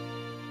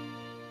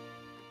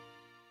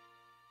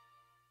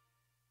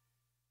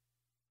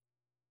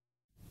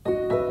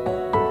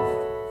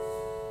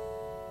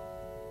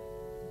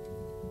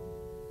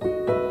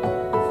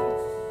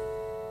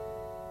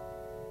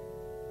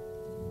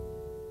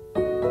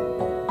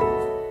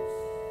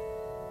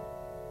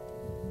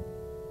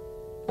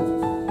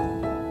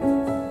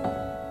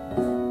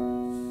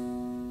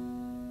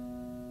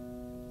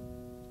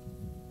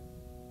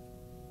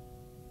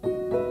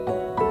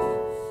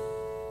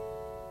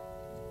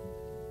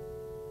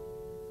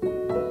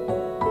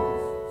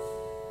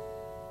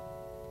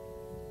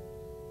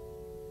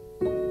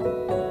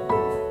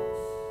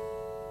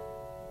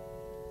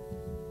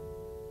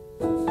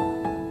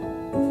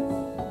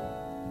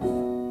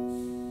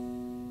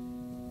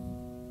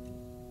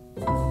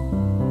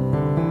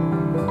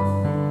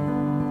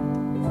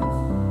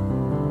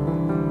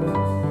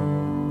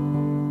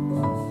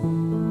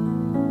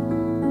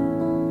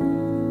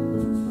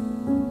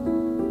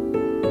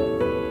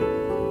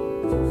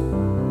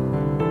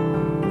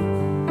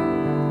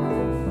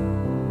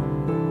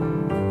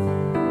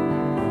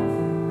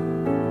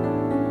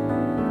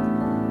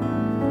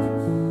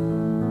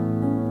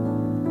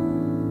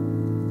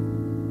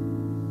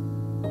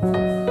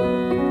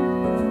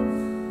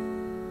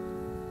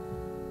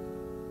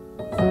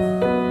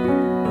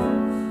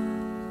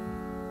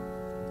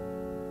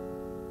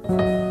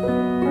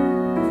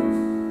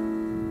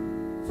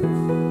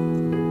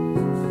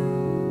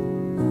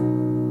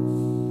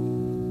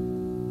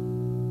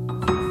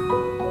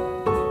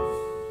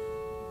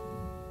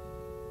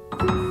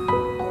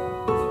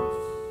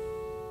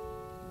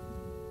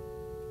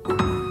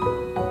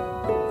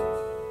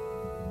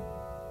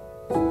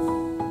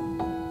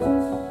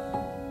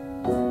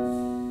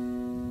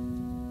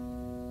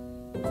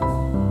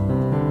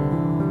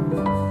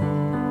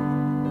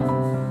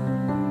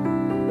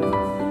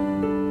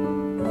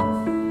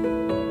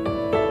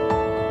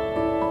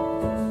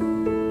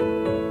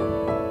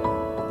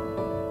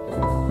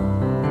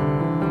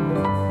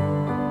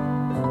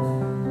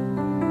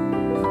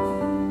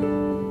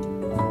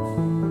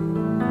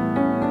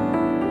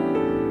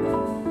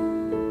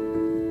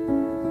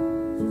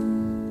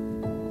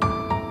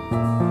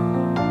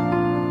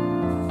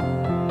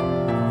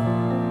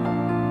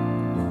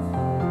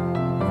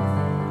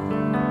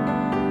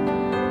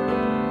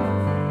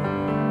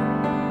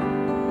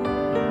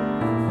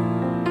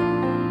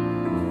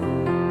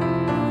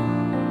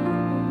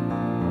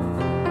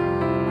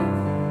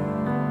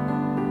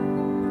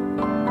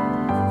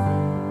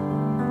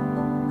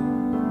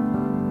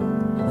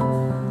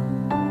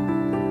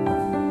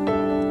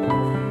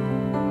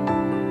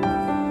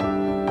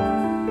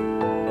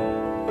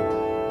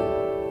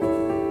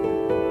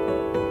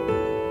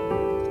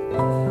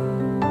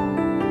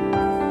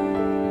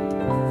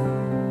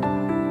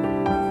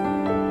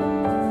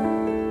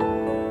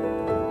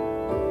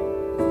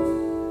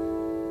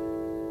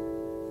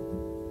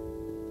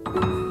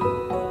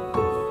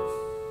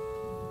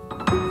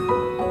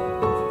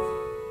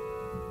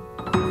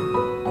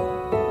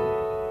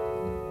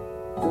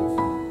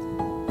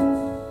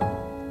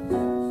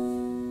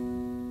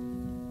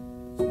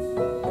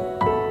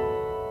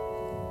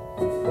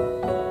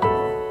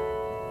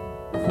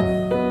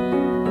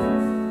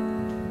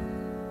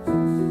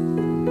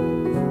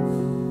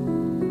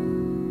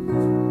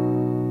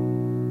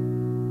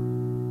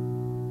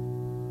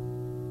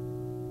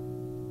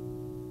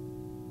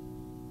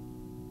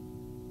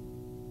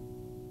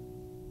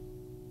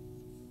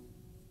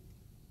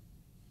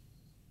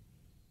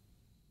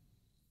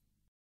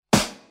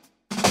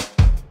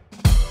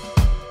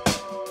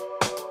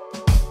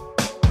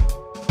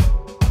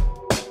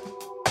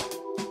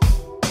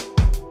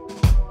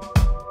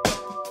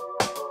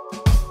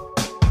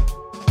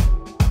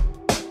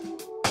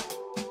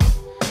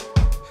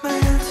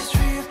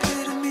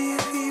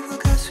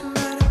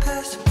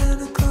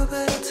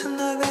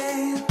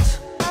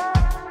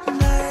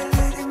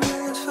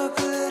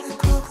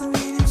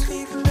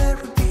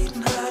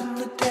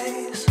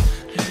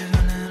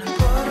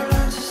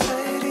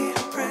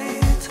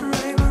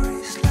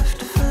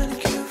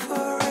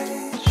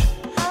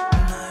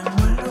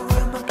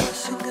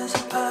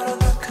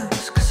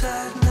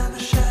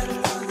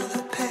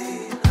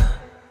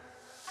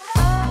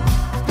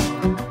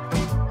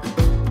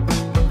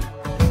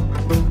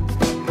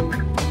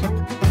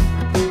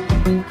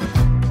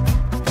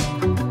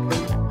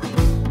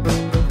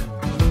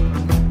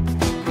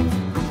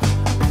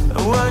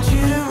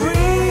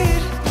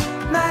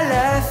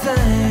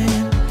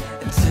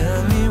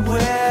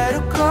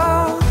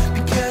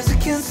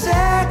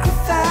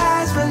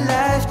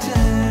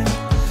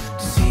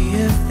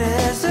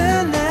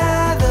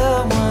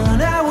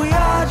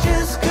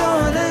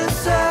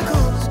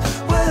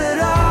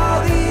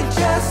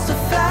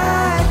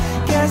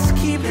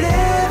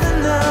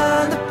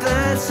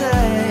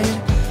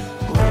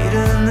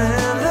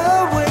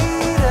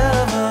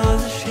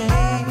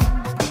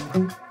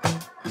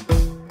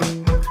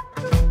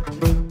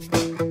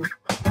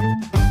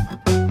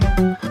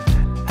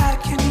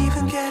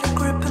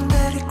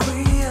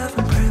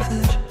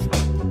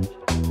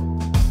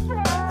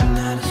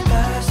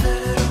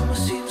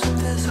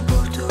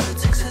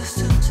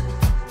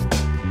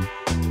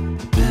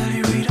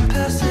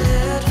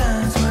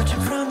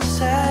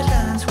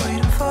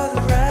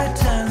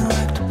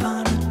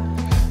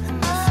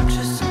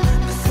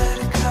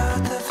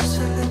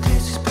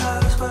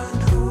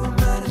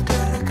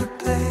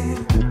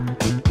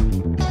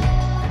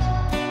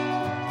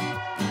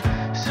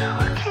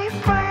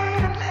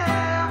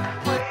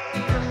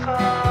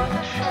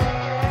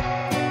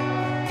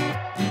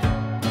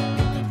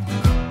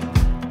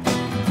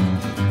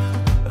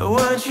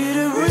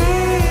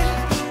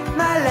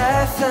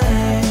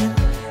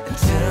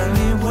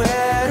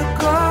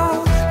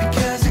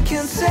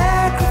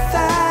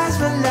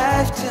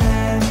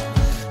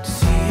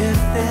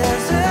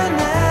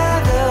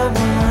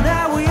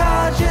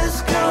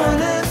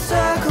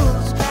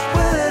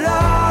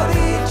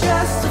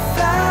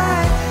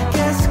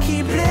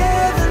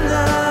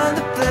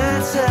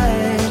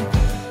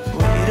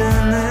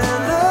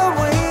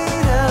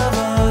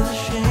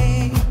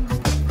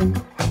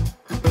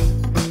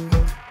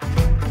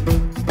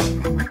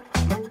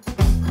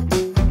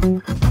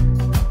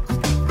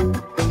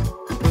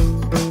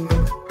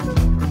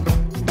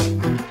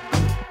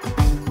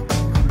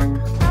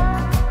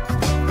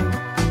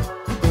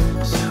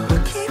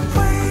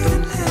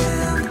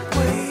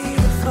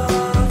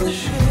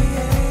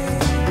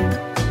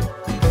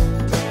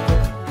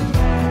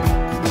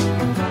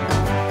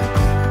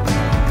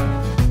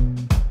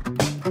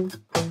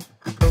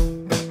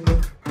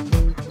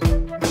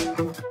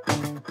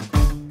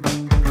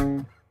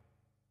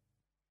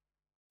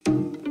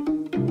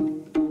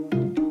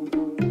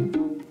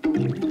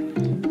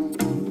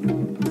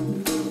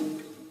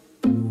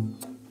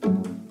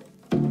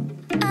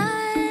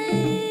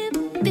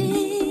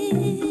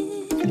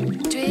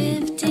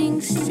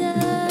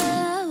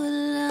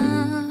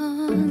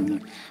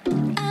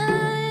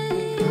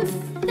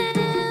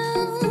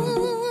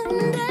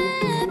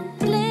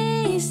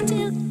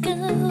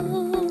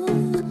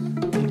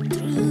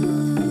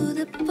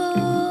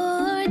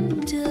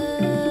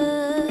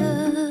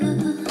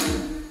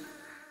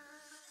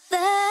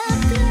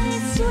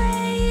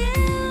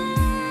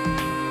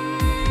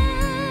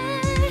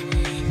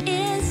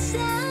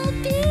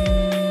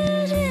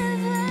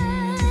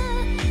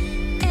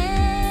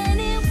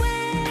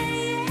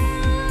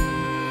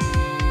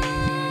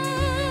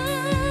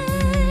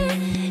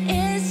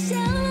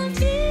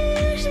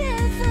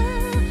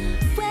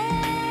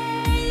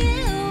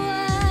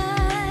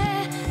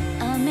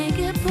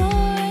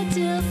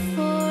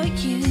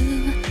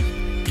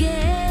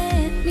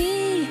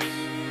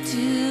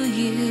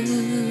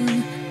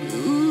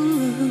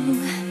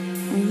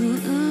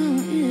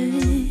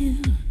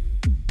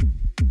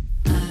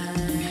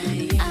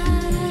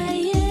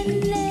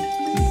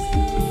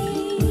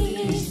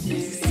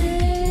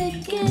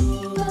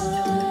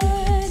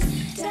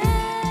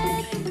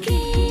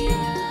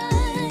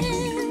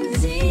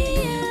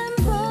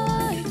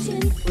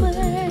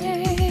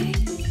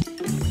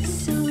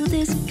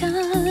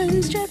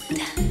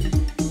 construct.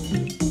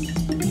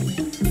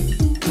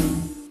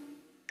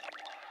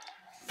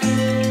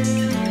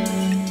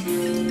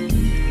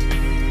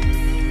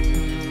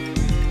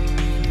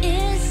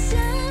 It's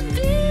so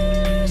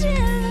beautiful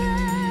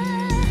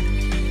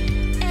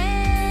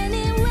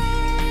anyway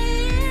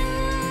you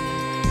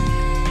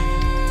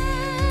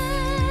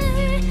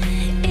are.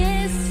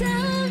 It's so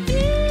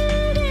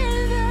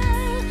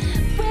beautiful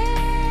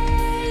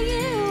where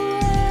you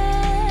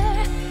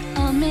are.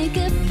 I'll make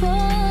a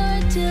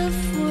portal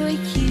for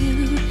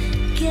you.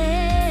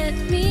 Get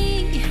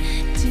me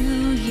to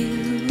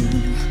you.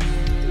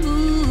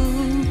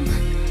 Ooh,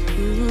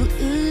 ooh,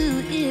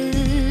 ooh,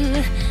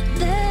 ooh.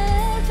 The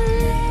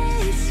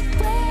place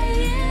where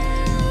you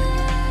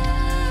are.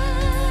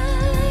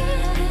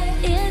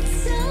 It's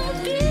so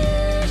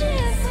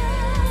beautiful,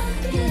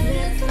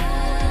 beautiful.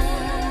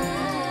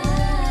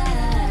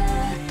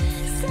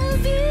 So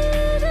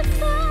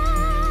beautiful.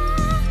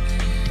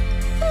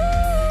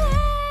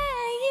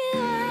 Where you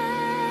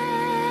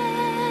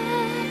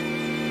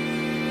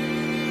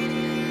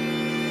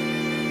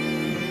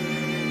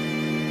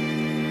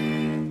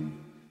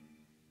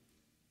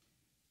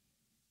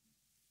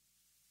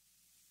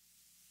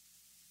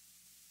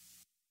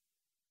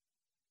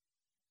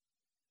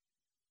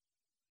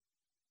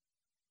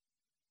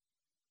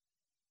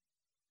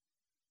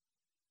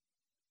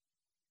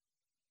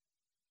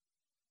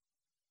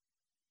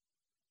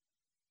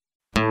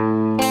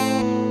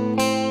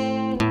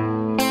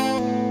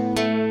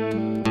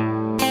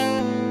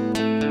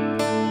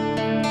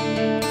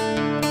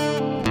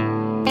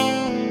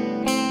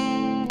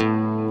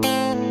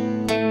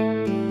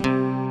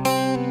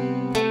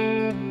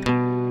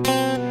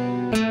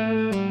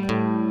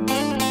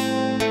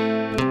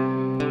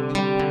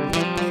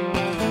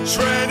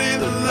Treading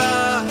the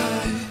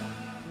line,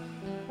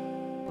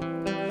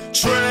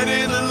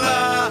 treading the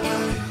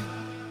line,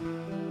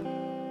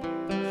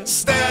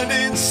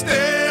 standing,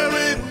 staring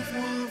with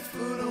one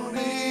foot on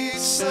each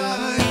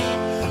side,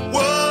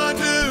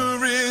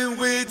 wondering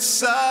which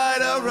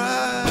side I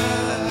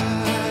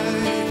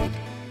ride.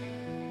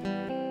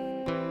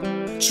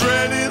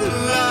 Treading the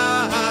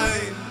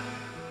line,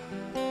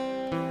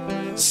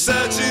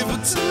 searching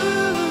for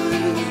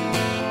time.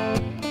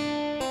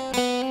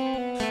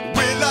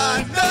 Will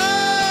I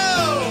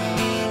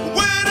know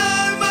when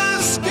I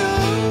must go?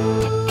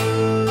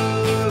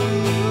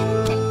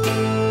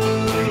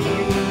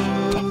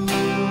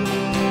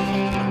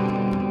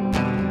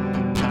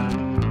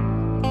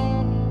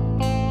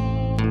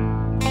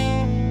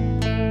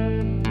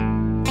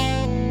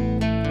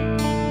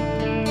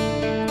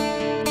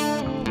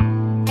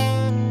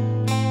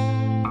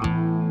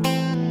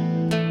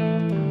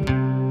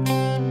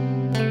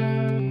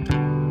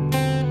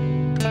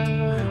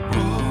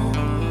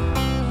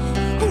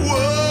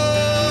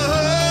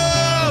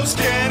 Whoa, it's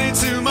getting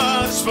too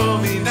much for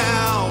me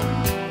now.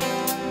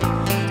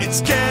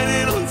 It's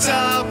getting on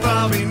top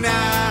of me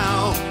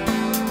now.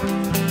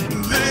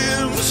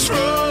 Limbs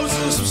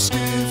frozen, some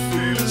skin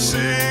feeling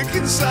sick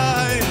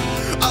inside.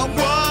 I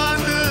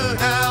wonder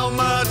how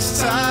much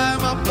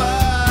time I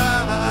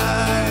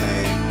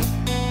buy.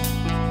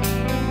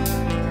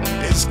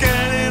 It's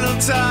getting on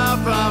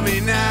top of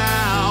me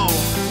now.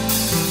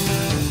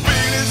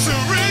 Feeling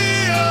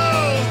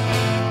surreal.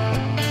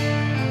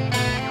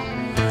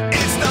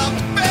 It's not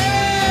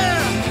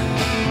fair.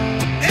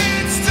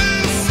 It's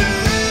too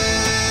soon.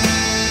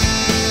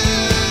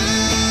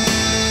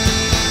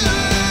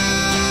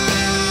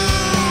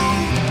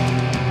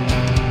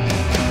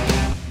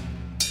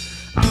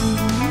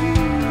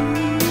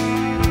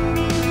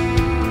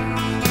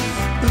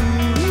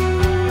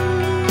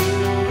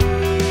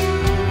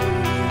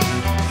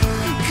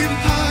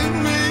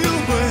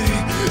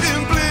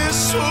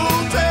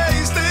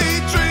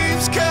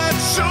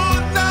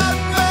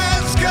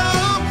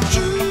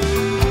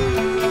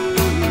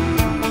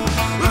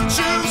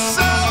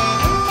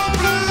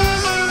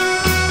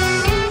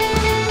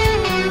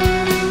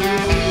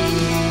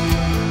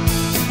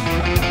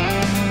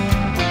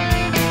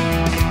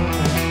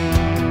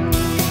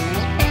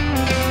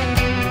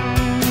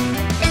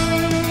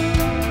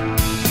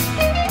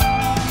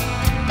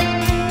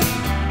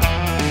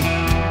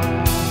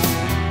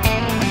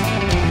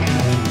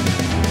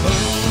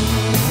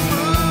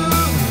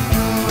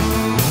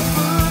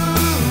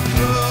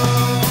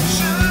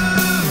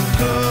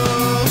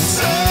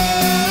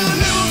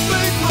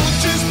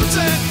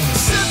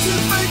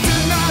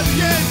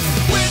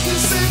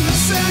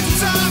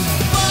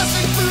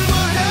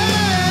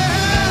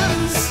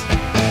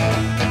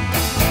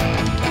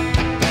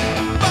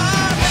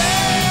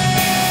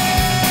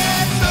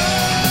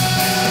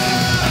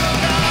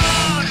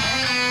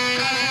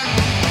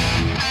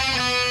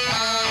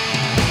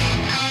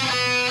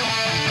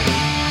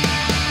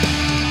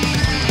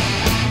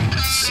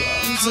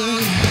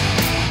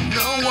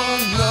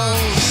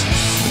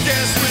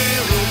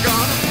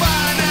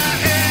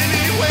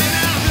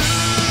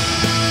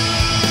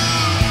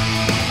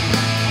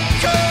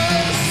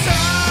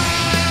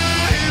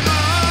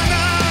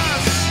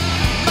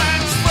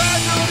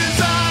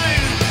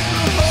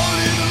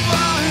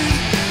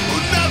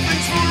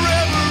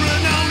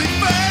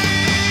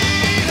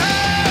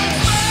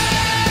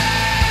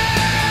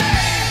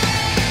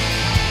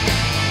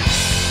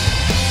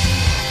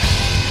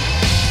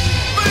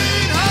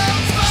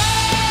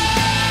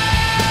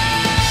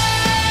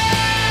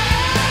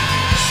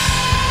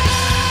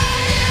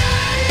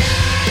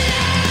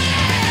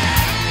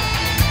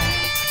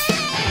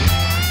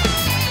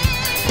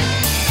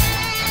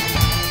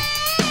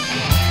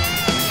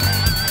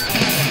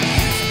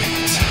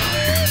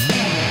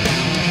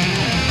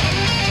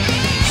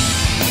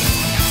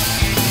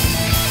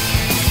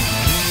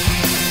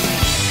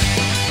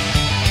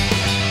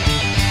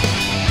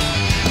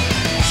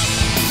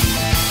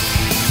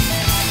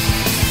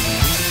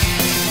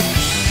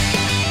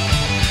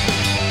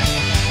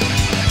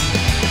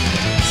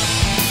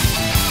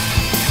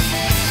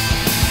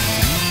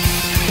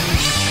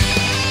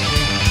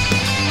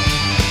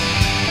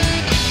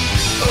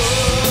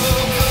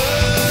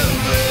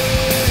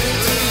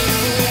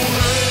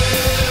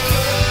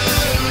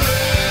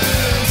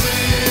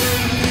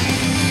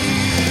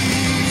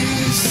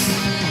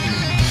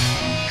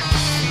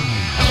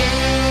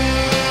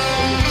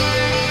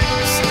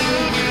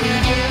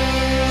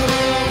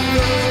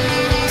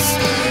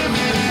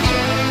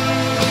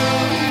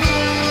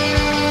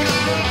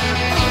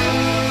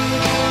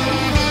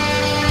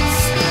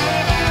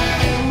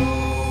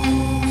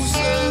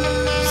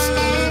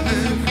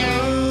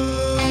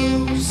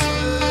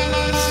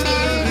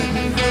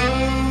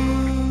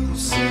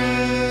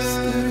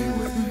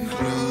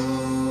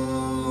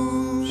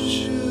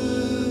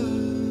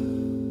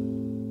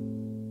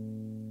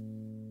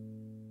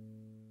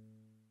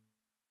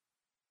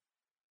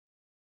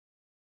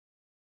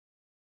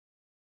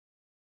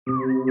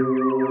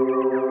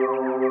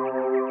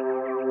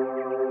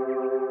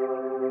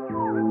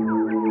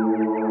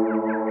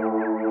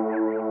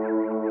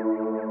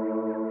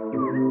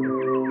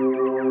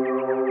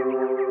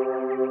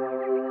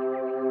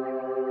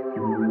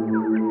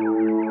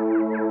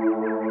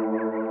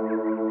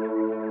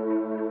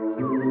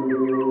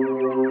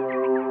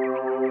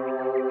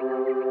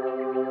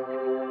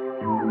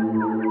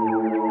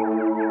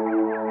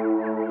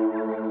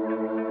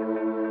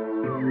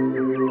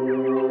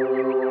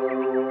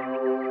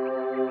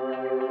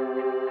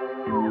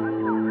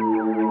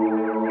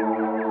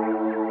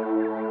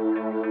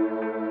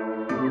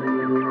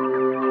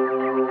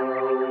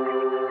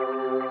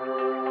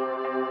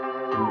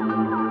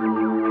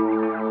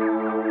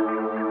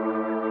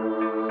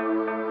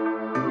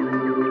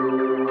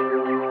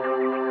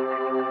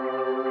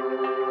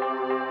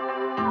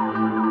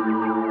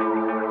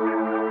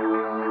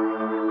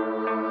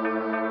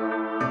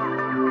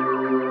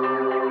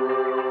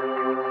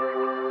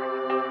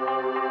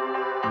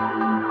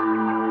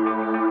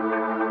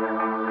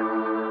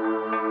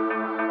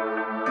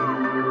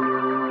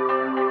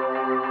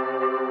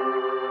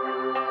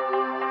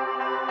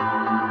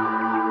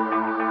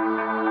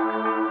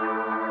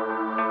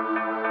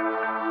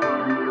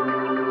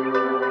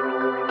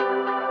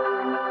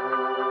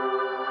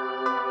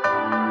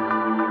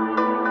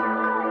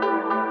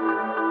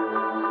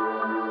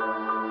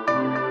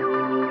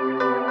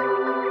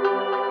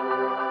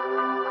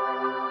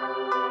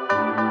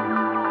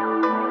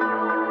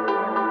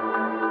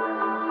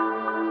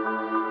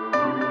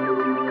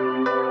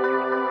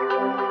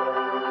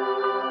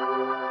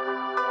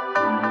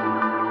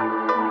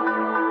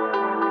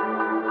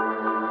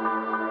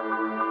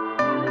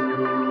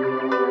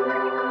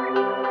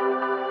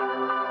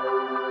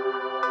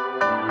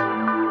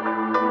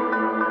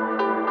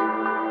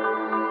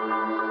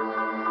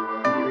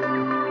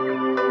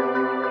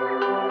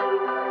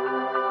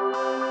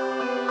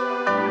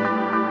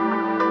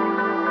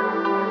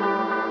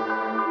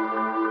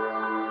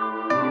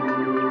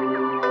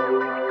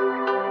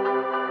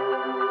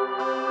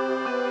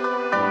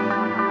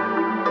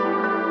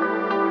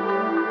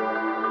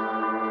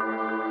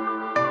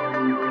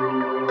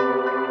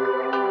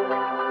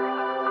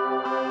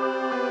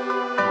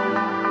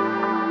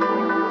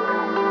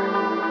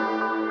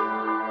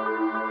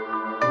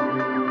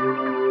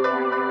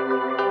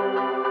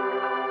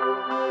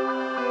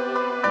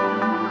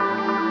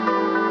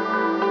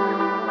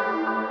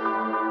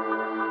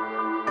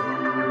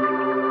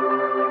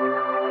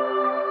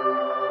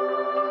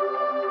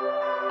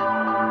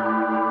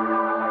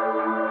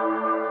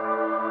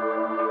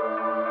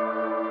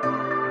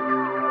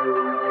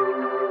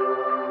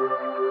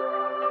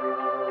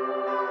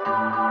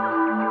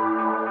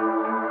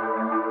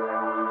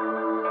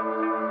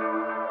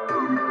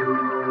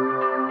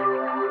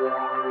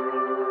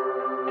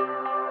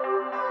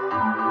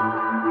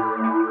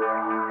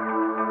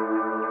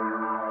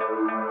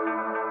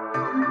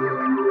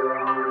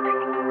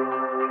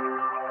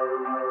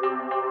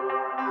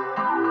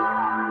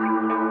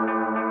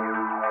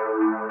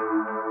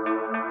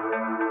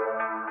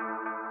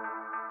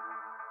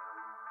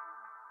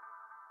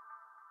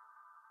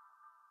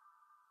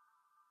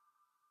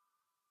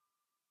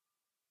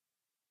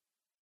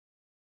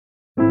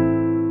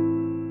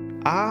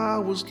 I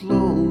was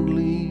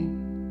lonely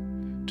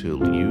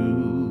till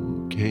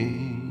you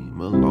came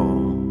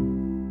along.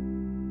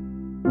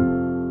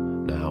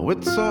 Now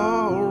it's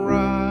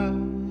alright,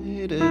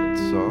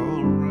 it's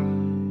alright.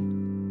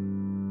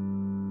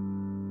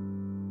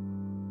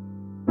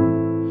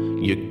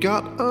 You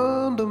got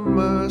under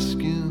my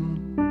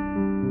skin,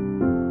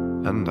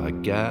 and I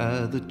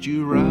gathered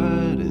you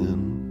right in.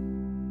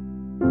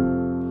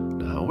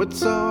 Now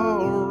it's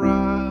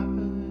alright,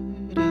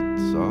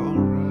 it's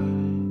alright.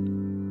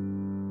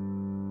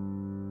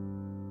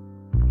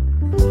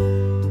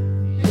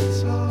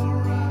 It's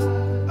alright.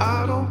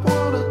 I don't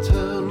wanna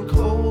turn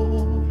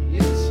cold.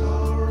 It's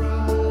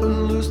alright.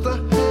 And lose the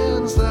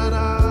hands that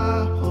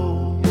I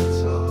hold.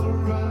 It's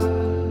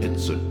alright.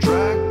 It's a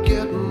drag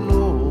getting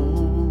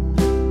old.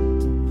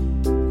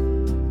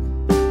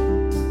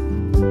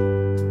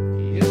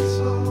 It's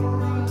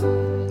alright.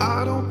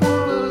 I don't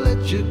wanna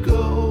let you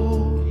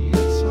go.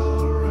 It's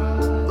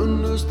alright.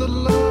 And lose the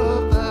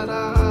love that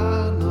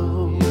I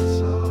know.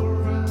 It's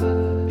alright.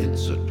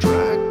 It's a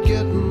drag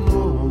getting old.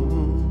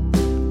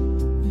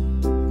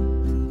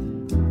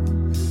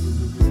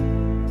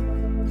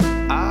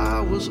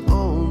 I was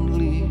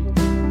only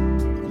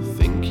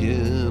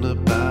thinking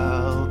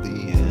about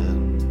the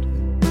end.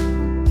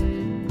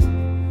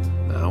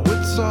 Now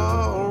it's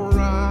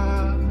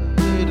alright,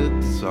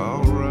 it's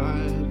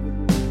alright.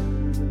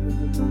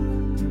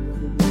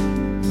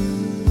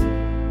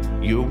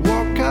 You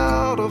walk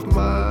out of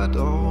my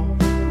door,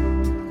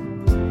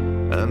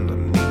 and I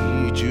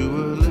need you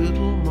a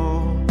little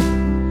more.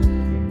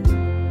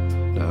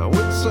 Now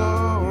it's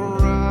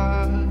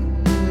alright,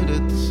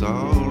 it's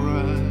alright.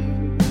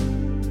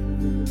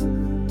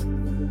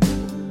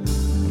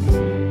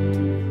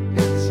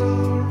 It's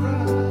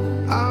alright.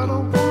 I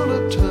don't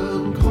wanna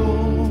turn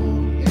cold.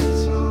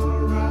 It's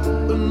alright.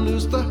 And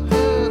lose the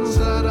hands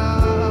that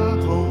I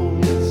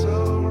hold. It's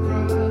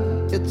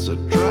alright. It's a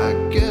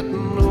drag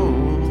getting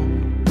old.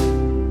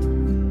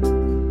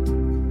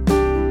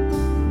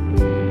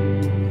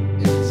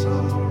 It's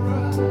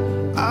alright.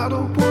 I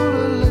don't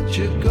wanna let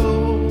you go.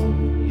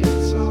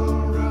 It's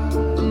alright.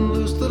 And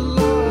lose the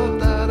love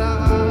that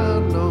I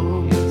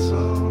know. It's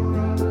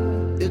alright.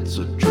 It's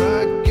a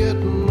drag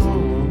getting old.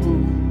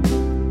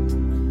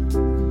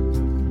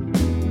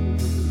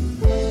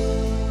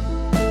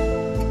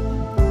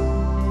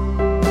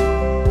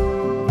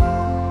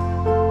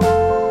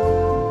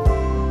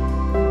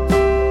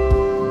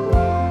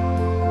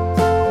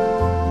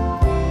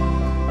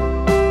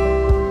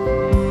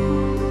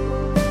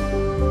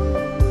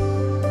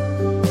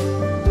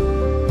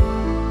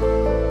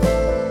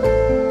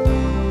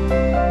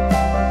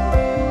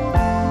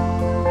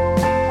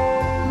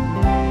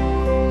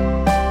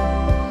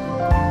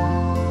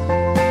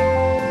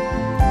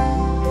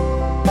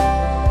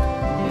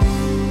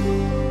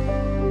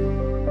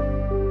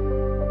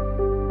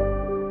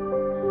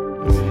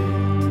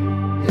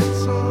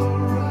 It's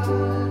alright.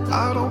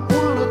 I don't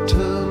wanna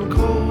turn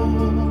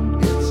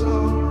cold. It's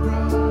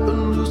alright.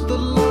 And lose the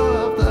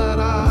love that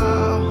I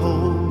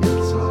hold.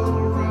 It's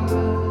alright.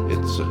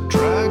 It's a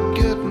drag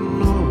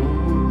getting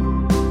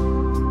old.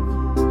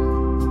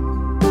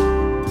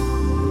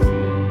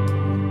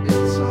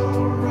 It's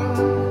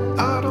alright.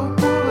 I don't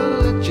wanna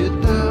let you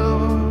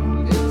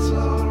down. It's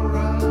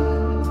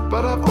alright.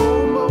 But I've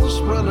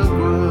almost run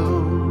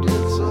aground.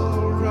 It's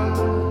alright.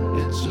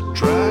 It's a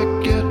drag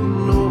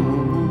getting old.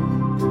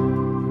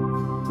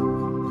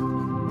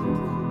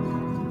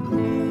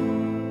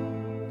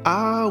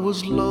 I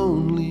was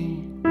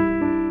lonely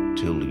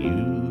till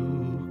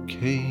you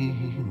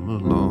came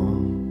along.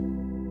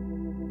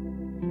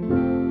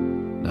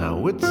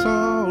 Now it's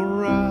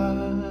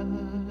alright,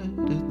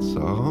 it's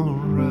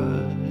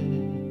alright.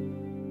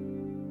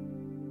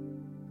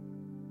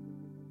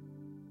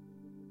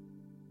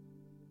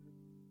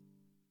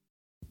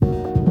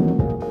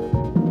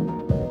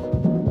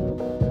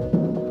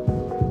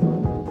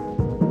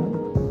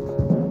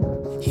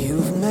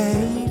 You've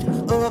made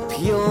up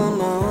your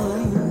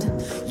mind.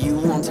 You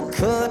want to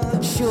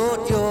cut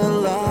short your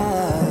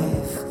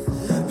life.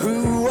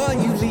 Who are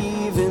you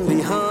leaving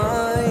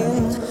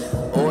behind?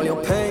 All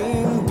your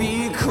pain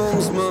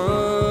becomes mine.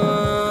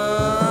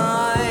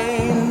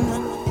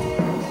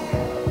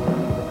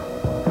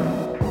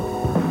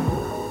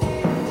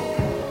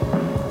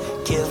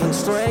 Given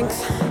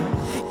strength,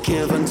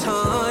 given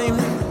time,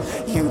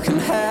 you can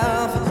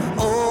have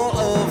all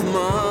of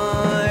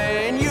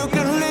mine. You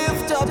can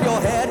lift up your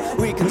head,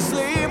 we can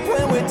sleep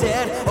when we're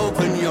dead.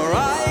 Open your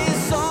eyes,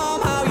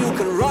 somehow you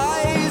can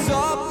rise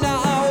up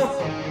now.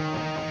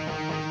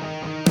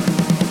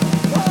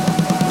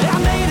 I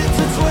made it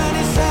to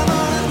 27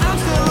 and I'm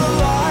still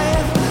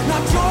alive.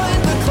 Not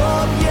joined the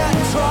club yet,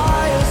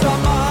 try as I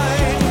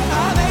might.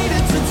 I made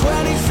it to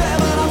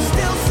 27, I'm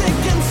still sick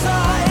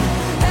inside.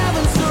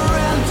 Haven't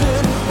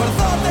surrendered, but I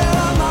thought that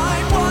I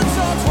might once.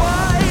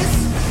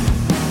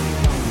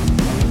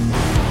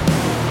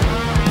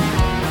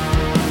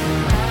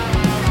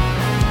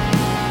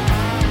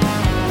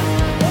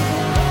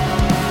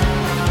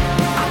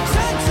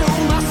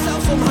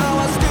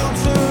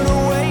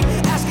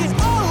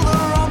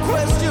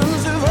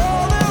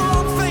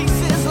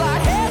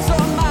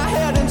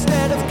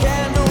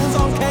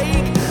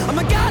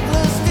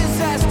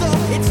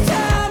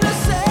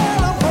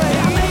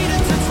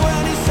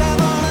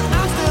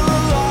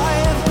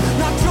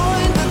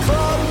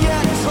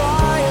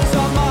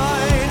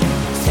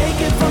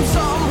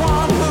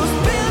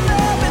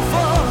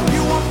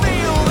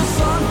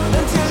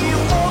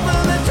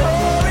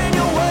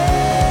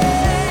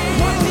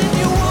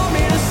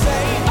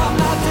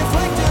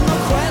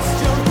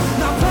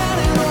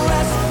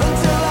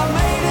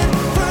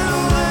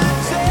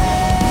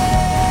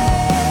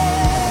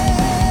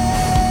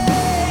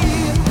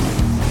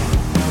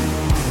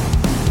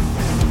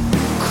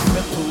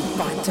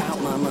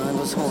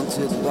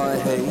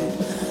 hate.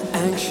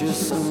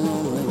 Anxious and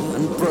lonely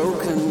and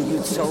broken,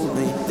 you told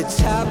me the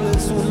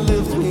tablets would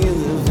lift me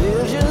in the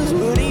vision